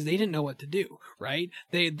sense because they didn't know what to do, right?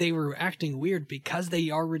 They were acting weird because they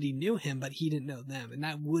already knew him, but he didn't know them, and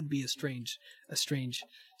that would be a strange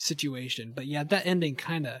situation. But yeah, that ending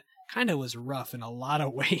kind of was rough in a lot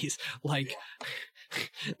of ways. Like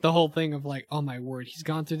the whole thing of like, oh my word, he's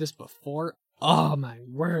gone through this before. Oh my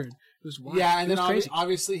word, it was wild. Yeah, and it then crazy.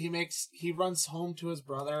 obviously he runs home to his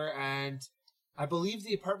brother, and I believe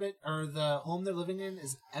the apartment or the home they're living in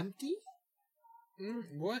is empty.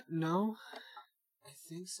 What? No, I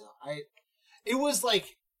think so. It was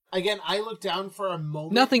like, again, I looked down for a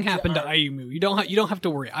moment. Nothing happened to Ayumu. You don't have to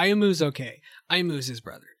worry. Ayumu's okay. Ayumu's his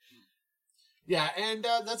brother. Yeah, and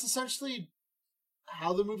that's essentially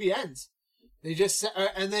how the movie ends. They just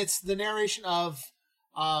and it's the narration of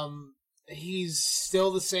he's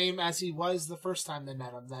still the same as he was the first time they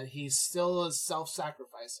met him. That he's still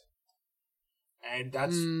self-sacrificing, and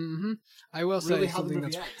that's I will really say how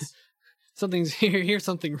the something movie ends. Here's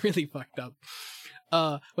something really fucked up.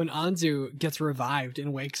 When Anzu gets revived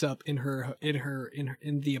and wakes up in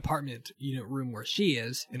the apartment room where she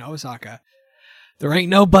is in Osaka, there ain't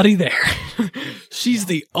nobody there. She's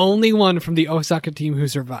the only one from the Osaka team who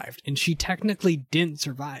survived, and she technically didn't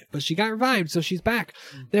survive, but she got revived, so she's back.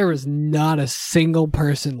 There is not a single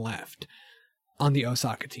person left on the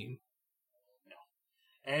Osaka team. No.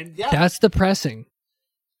 And yeah, that's depressing.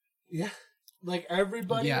 Yeah, like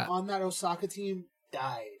everybody on that Osaka team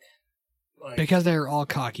died. Because they were all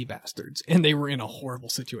cocky bastards, and they were in a horrible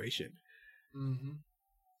situation. Mm-hmm.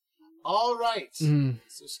 All right. So,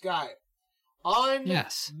 Sky, on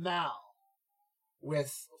Mal,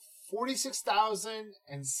 with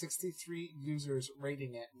 46,063 users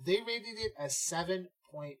rating it, they rated it a 7.44.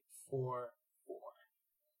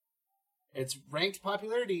 Its ranked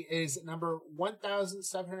popularity is number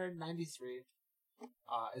 1,793.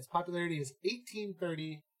 Its popularity is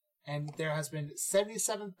 1830. And there has been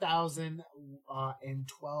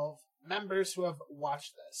 77,012 members who have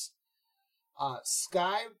watched this.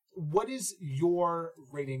 Sky, what is your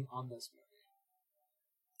rating on this movie?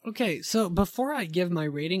 Okay, so before I give my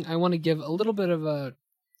rating, I want to give a little bit of a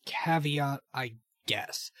caveat, I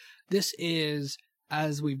guess. This is,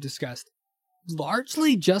 as we've discussed,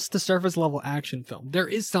 largely just a surface level action film. There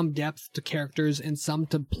is some depth to characters and some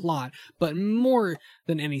to plot, but more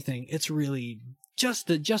than anything, it's really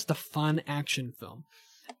just a fun action film.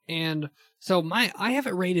 And so I have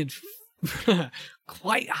it rated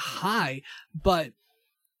quite high, but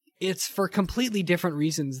it's for completely different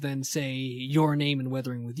reasons than, say, Your Name and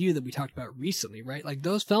Weathering with You that we talked about recently, right? Like,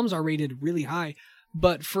 those films are rated really high,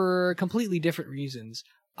 but for completely different reasons.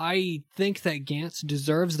 I think that Gantz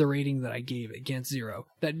deserves the rating that I gave it, Gantz Zero.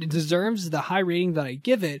 That it deserves the high rating that I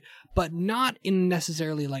give it, but not in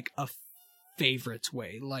necessarily like a favorites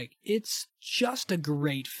way. Like, it's just a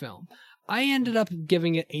great film. I ended up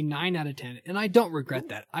giving it a 9 out of 10, and I don't regret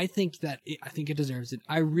that. I think it deserves it.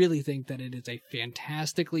 I really think that it is a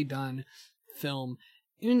fantastically done film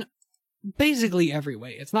in basically every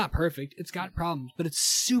way. It's not perfect. It's got problems, but it's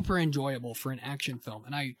super enjoyable for an action film,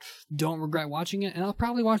 and I don't regret watching it, and I'll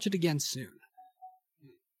probably watch it again soon.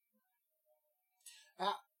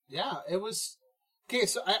 Yeah, it was... Okay,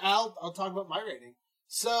 so I'll talk about my rating.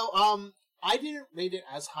 So, I didn't rate it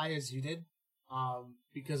as high as you did,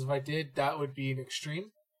 because if I did, that would be an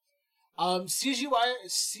extreme.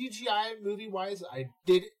 CGI movie-wise, I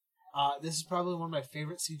did. This is probably one of my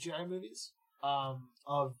favorite CGI movies of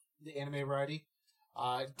the anime variety.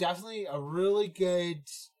 Definitely a really good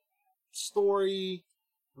story,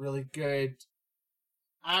 really good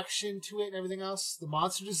action to it and everything else. The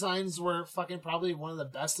monster designs were fucking probably one of the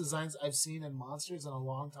best designs I've seen in monsters in a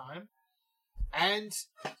long time. And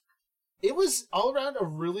it was all around a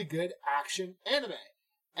really good action anime.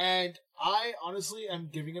 And I honestly am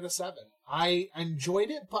giving it a 7. I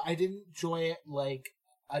enjoyed it, but I didn't enjoy it like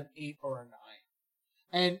an 8 or a 9.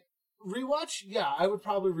 And rewatch, yeah, I would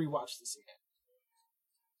probably rewatch this again.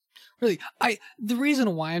 Really, the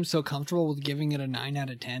reason why I'm so comfortable with giving it a 9 out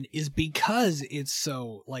of 10 is because it's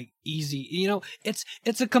so like easy.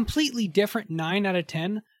 It's a completely different 9 out of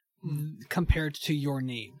 10 compared to Your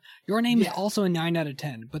Name. Your Name is also a 9 out of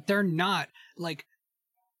 10, but they're not like.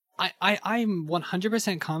 I'm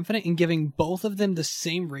 100% confident in giving both of them the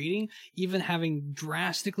same rating, even having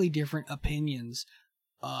drastically different opinions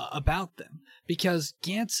about them, because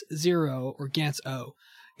Gantz Zero or Gantz O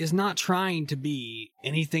is not trying to be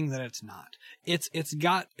anything that it's not. It's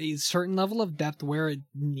got a certain level of depth where it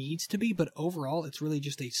needs to be, but overall it's really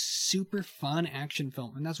just a super fun action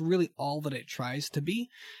film, and that's really all that it tries to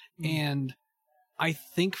be. And I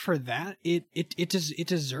think for that, it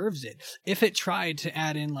deserves it. If it tried to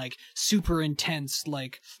add in like super intense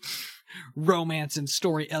like romance and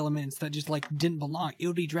story elements that just like didn't belong, it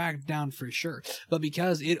would be dragged down for sure. But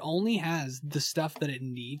because it only has the stuff that it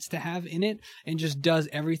needs to have in it and just does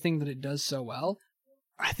everything that it does so well,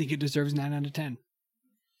 I think it deserves 9 out of 10.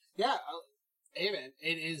 Yeah, Amen.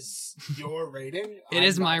 It is your rating. It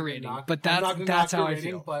is my rating, but that's how I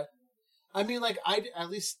feel. But I mean, like,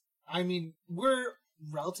 we're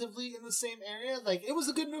relatively in the same area. Like, it was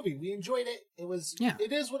a good movie. We enjoyed it.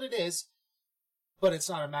 It is what it is, but it's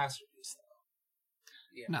not a masterpiece, though.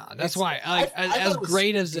 Yeah. No, that's why. As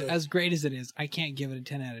great as it is, I can't give it a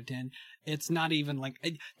 10 out of 10. It's not even like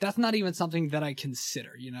that's not even something that I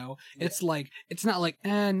consider. You know, it's like it's not like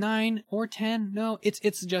 9 or 10. No,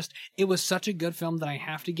 it's just it was such a good film that I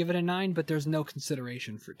have to give it a 9. But there's no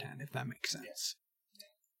consideration for 10, if that makes sense.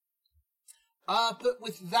 But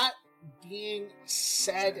with that being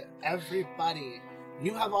said, everybody,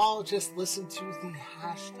 you have all just listened to the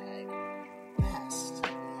hashtag best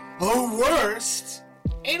or worst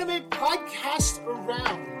anime podcast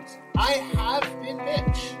around. I have been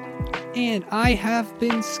Mitch. And I have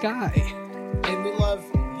been Sky. And we love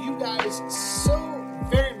you guys so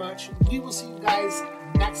very much. We will see you guys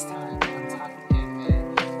next time on Talking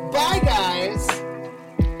Anime. Bye, guys.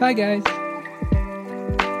 Bye, guys.